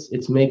think it's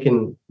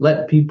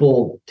let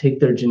people take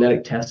their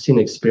genetic testing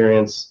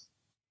experience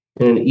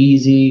in an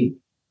easy,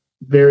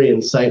 very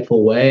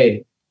insightful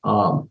way,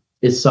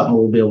 is something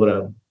we'll be able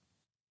to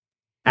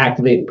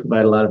activate and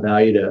provide a lot of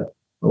value to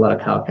a lot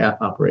of cow-calf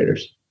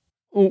operators.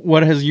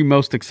 What has you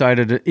most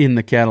excited in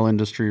the cattle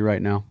industry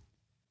right now?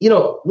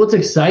 What's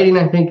exciting,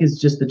 I think, is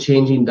just the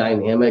changing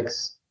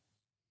dynamics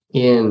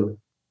in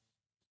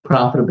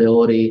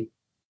profitability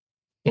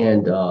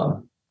and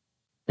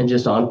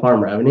just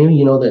on-farm revenue.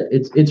 That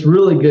it's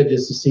really good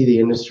just to see the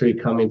industry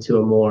coming to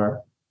a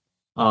more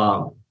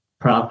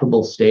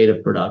profitable state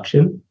of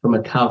production from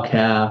a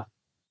cow-calf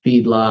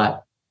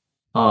feedlot,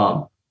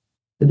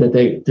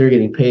 that they're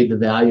getting paid the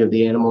value of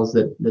the animals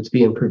that's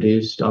being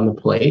produced on the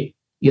plate.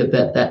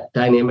 That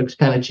dynamic's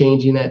kind of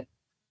changing.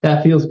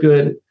 That feels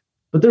good.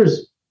 But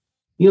there's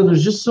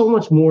just so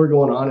much more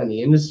going on in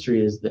the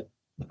industry, is that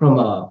from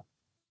a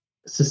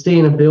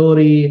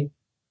sustainability,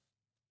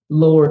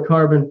 lower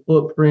carbon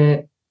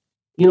footprint.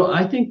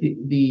 I think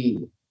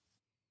the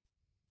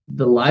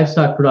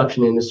livestock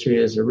production industry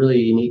is a really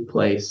unique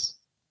place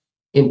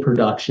in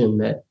production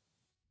that,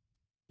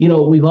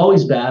 we've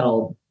always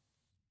battled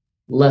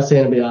less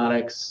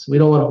antibiotics. We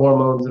don't want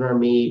hormones in our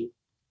meat.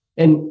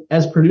 And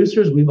as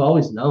producers, we've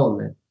always known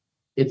that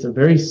it's a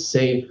very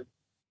safe,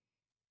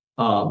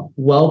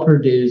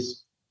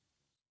 well-produced,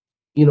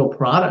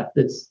 product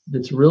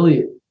that's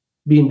really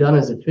being done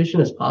as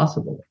efficient as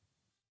possible.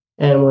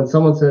 And when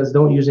someone says,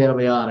 don't use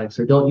antibiotics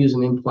or don't use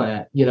an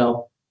implant,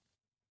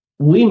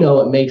 we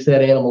know it makes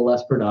that animal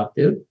less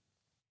productive.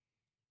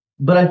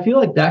 But I feel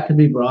like that could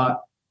be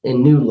brought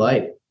in new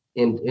light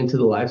into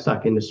the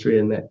livestock industry,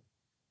 and that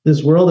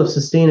this world of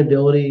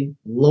sustainability,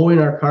 lowering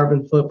our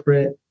carbon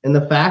footprint, and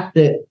the fact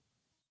that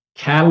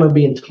cattle are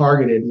being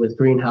targeted with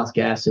greenhouse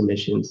gas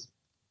emissions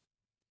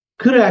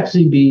could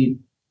actually be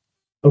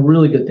a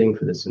really good thing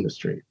for this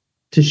industry,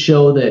 to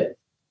show that,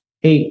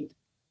 hey,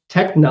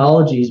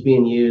 technology is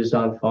being used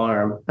on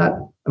farm.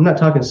 I'm not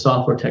talking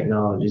software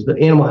technologies, but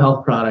animal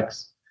health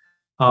products,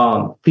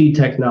 feed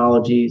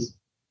technologies,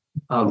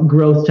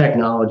 growth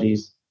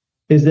technologies,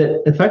 is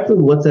that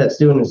effectively what that's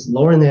doing is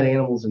lowering that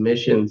animal's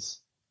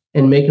emissions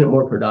and making it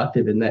more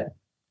productive. And that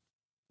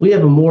we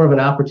have more of an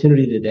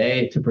opportunity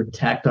today to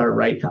protect our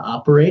right to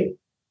operate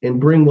and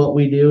bring what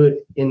we do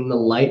in the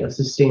light of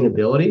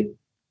sustainability,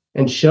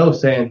 and show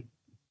saying,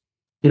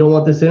 you don't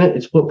want this in it,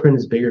 its footprint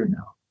is bigger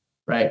now,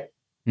 right?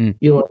 You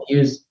don't want to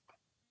use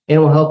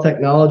animal health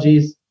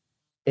technologies,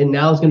 and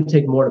now it's going to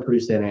take more to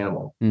produce that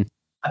animal.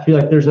 I feel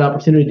like there's an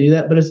opportunity to do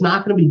that, but it's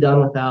not going to be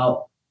done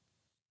without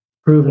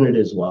proving it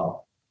as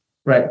well,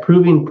 right?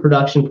 Proving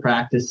production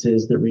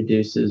practices that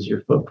reduces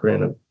your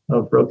footprint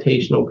of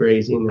rotational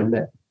grazing, and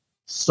that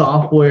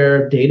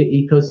software data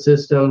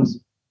ecosystems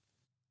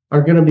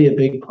are going to be a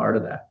big part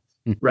of that,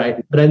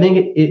 right? But I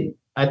think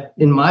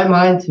in my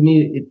mind, to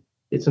me,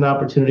 it's an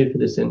opportunity for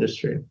this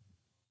industry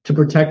to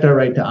protect our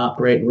right to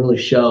operate and really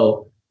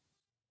show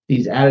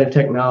these additive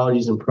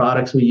technologies and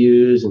products we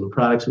use and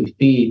products we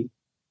feed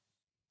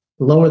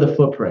lower the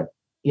footprint.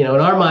 In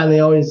our mind, they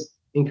always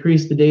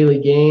increase the daily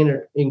gain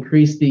or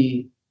increase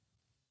the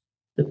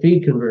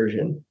feed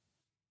conversion.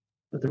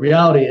 But the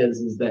reality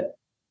is that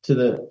to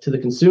the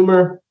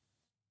consumer,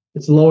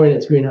 it's lowering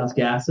its greenhouse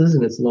gases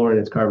and it's lowering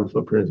its carbon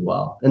footprint as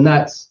well. And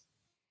that's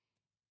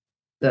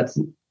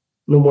no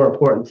more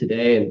important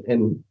today.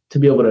 And to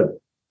be able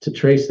to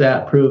trace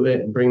that, prove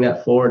it, and bring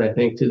that forward, I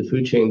think, to the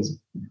food chains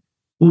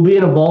will be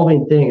an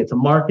evolving thing. It's a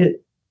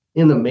market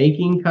in the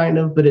making, kind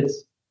of, but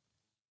it's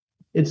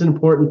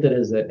important that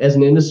as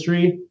an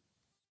industry,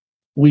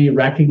 we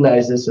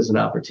recognize this as an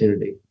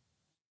opportunity.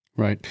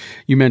 Right.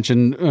 You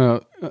mentioned,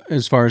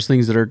 as far as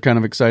things that are kind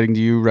of exciting to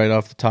you right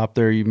off the top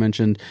there, you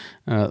mentioned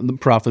the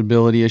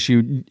profitability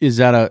issue. Is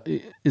that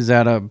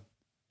a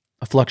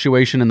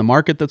fluctuation in the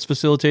market that's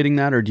facilitating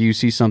that, or do you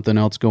see something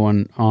else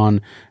going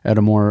on at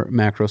a more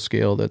macro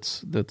scale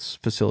that's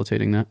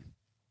facilitating that?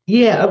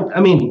 Yeah,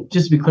 I mean,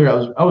 just to be clear,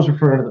 I was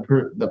referring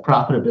to the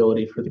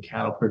profitability for the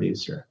cattle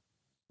producer,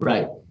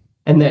 right?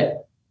 And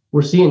that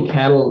we're seeing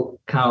cow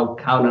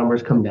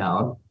numbers come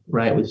down,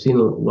 right? We've seen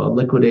a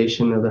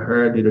liquidation of the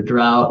herd due to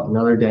drought and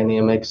other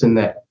dynamics, and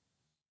that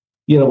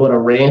what a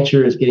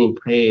rancher is getting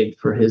paid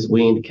for his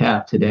weaned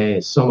calf today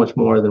is so much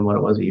more than what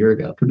it was a year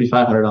ago. It could be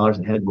 $500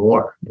 a head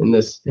more in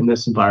this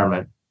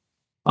environment,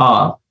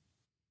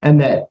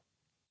 and that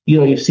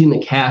you've seen the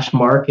cash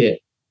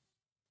market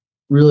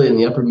really in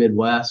the upper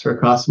Midwest or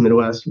across the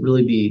Midwest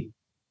really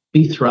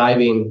be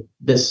thriving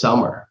this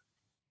summer,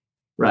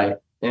 right?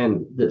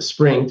 And the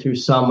spring through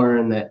summer,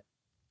 and that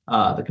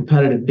the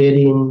competitive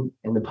bidding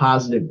and the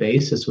positive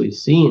basis we've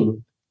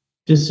seen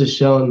just has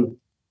shown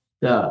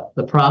the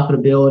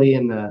profitability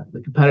and the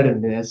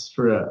competitiveness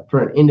for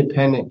an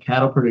independent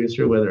cattle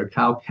producer, whether a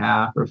cow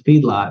calf or a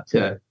feedlot,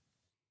 to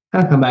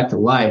kind of come back to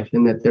life,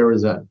 and that there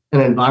was an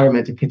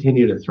environment to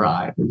continue to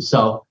thrive. And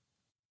so,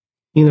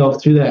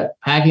 through that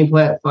packing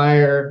plant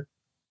fire,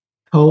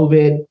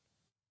 COVID,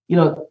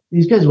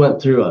 these guys went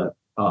through a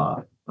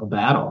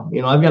battle.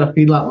 I've got a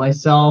feedlot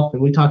myself,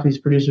 and we talk to these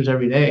producers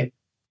every day.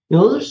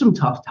 Those are some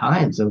tough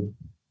times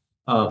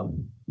of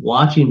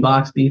watching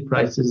box beef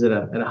prices at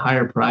a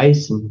higher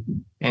price and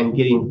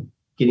getting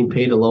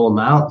paid a low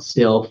amount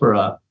still for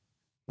a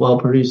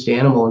well-produced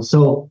animal. And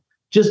so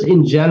just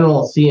in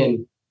general,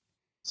 seeing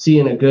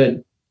a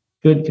good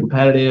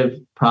competitive,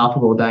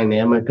 profitable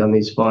dynamic on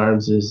these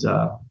farms is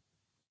a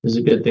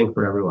good thing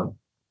for everyone.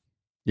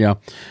 Yeah.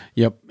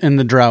 Yep. And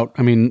the drought,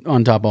 I mean,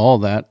 on top of all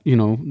that,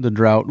 the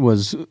drought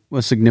was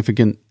a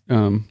significant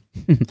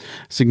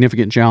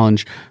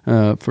challenge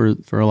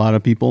for a lot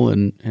of people,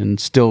 and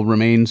still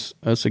remains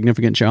a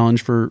significant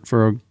challenge for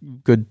a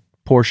good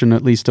portion,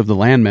 at least, of the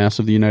landmass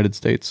of the United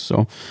States.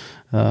 So,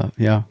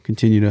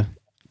 continue to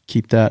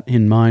keep that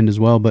in mind as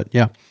well. But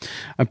yeah,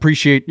 I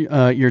appreciate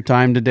your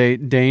time today,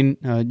 Dane.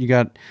 You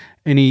got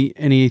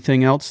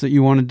anything else that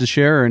you wanted to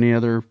share, or any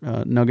other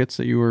nuggets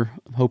that you were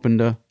hoping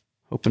to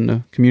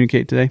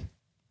communicate today?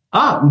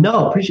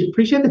 No,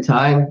 appreciate the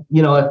time.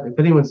 If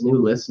anyone's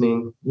new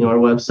listening, our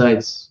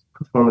website's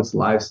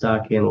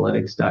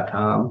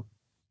performancelivestockanalytics.com.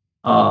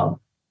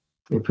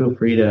 And feel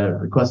free to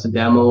request a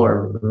demo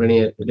or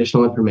any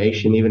additional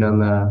information, even on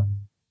the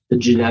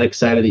genetic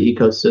side of the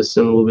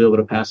ecosystem. We'll be able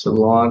to pass it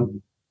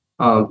along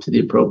to the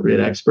appropriate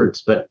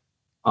experts. But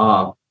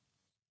always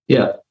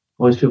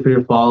feel free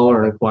to follow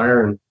or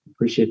inquire, and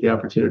appreciate the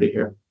opportunity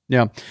here.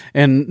 Yeah.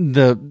 And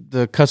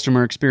the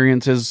customer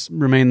experience has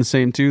remained the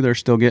same too. They're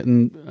still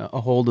getting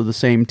a hold of the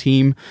same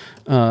team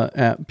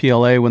at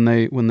PLA when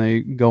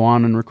they go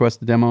on and request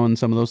the demo and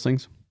some of those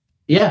things.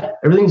 Yeah,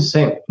 everything's the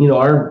same.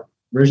 Our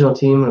original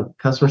team, a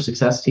customer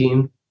success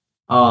team,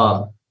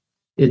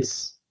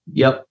 it's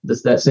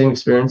that same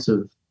experience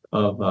of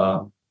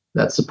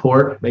that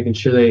support, making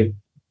sure they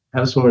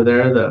have someone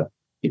there that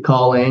you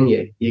call in,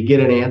 you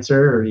get an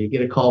answer, or you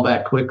get a call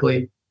back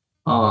quickly.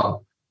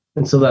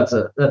 And so that's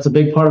a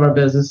big part of our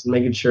business, and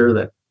making sure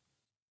that,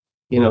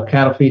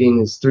 cattle feeding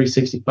is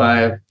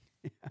 365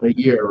 a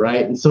year,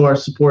 right? And so our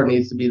support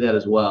needs to be that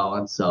as well.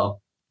 And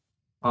so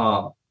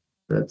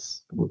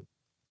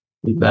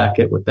we back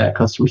it with that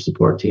customer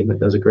support team that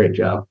does a great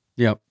job.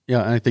 Yep.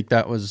 Yeah. And I think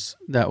that was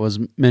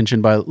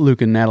mentioned by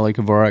Luke and Natalie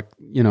Kavarak,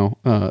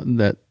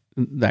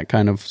 that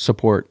kind of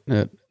support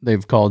that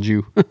they've called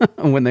you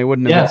when they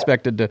wouldn't have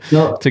expected to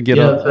get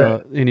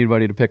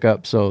anybody to pick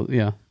up. So,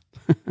 yeah.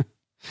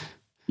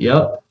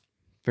 Yep.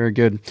 Very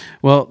good.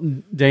 Well,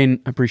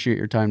 Dane, I appreciate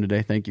your time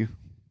today. Thank you.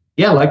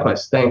 Yeah,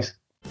 likewise. Thanks.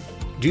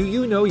 Do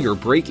you know your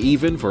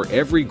break-even for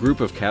every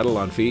group of cattle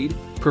on feed?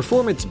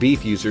 Performance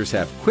Beef users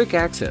have quick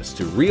access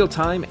to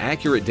real-time,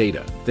 accurate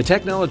data. The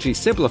technology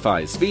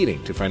simplifies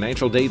feeding to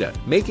financial data,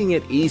 making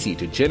it easy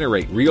to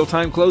generate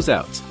real-time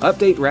closeouts,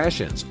 update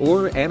rations,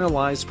 or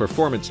analyze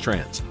performance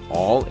trends,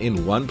 all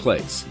in one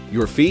place.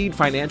 Your feed,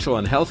 financial,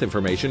 and health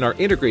information are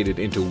integrated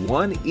into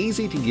one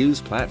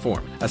easy-to-use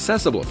platform,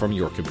 accessible from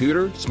your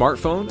computer,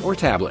 smartphone, or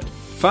tablet.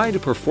 Find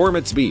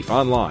Performance Beef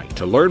online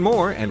to learn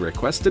more and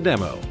request a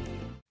demo.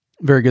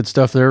 Very good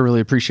stuff there. Really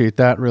appreciate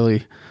that.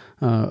 Really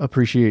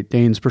appreciate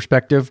Dane's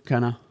perspective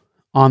kind of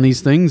on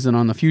these things and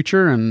on the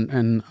future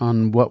and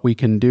on what we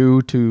can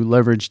do to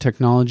leverage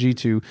technology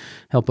to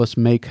help us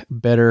make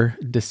better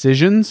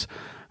decisions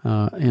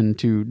and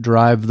to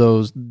drive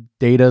those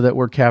data that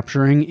we're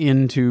capturing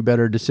into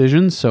better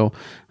decisions. So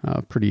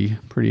pretty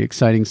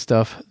exciting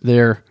stuff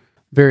there.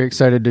 Very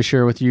excited to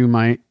share with you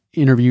my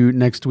interview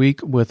next week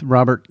with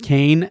Robert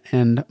Kane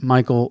and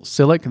Michael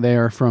Sillick. They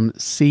are from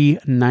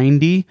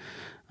C90.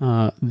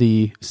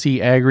 The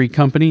C Agri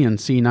Company, and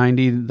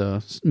C90,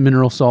 the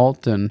mineral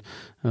salt and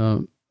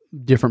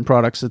different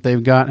products that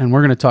they've got. And we're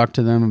going to talk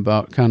to them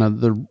about kind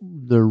of the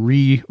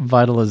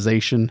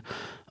revitalization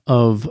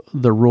of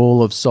the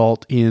role of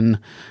salt in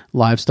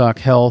livestock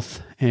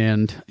health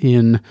and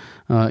in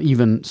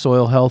even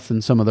soil health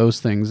and some of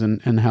those things,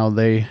 and how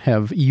they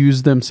have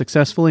used them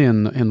successfully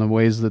and the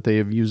ways that they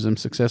have used them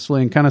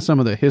successfully, and kind of some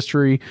of the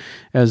history,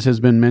 as has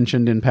been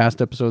mentioned in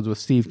past episodes with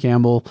Steve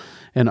Campbell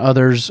and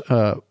others,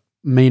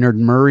 Maynard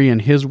Murray and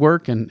his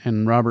work,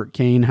 and Robert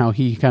Kane, how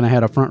he kind of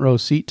had a front row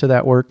seat to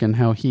that work, and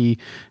how he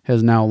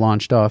has now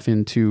launched off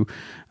into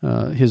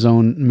his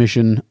own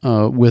mission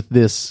with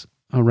this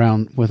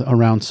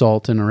around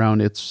salt and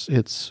around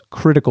its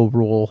critical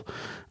role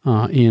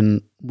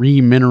in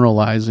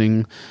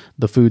remineralizing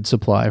the food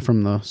supply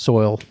from the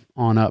soil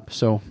on up.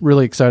 So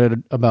really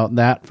excited about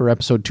that for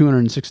episode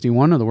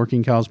 261 of the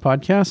Working Cows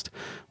podcast.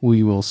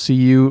 We will see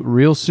you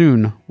real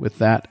soon with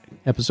that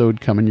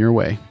episode coming your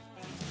way.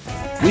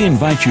 We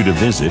invite you to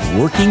visit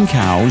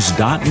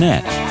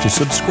workingcows.net to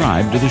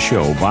subscribe to the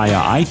show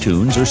via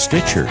iTunes or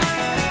Stitcher.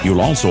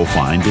 You'll also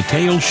find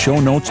detailed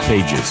show notes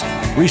pages,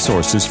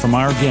 resources from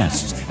our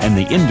guests, and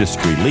the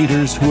industry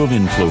leaders who have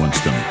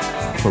influenced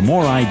them. For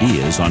more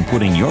ideas on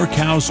putting your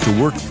cows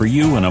to work for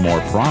you in a more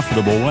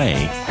profitable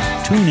way,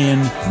 tune in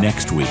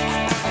next week.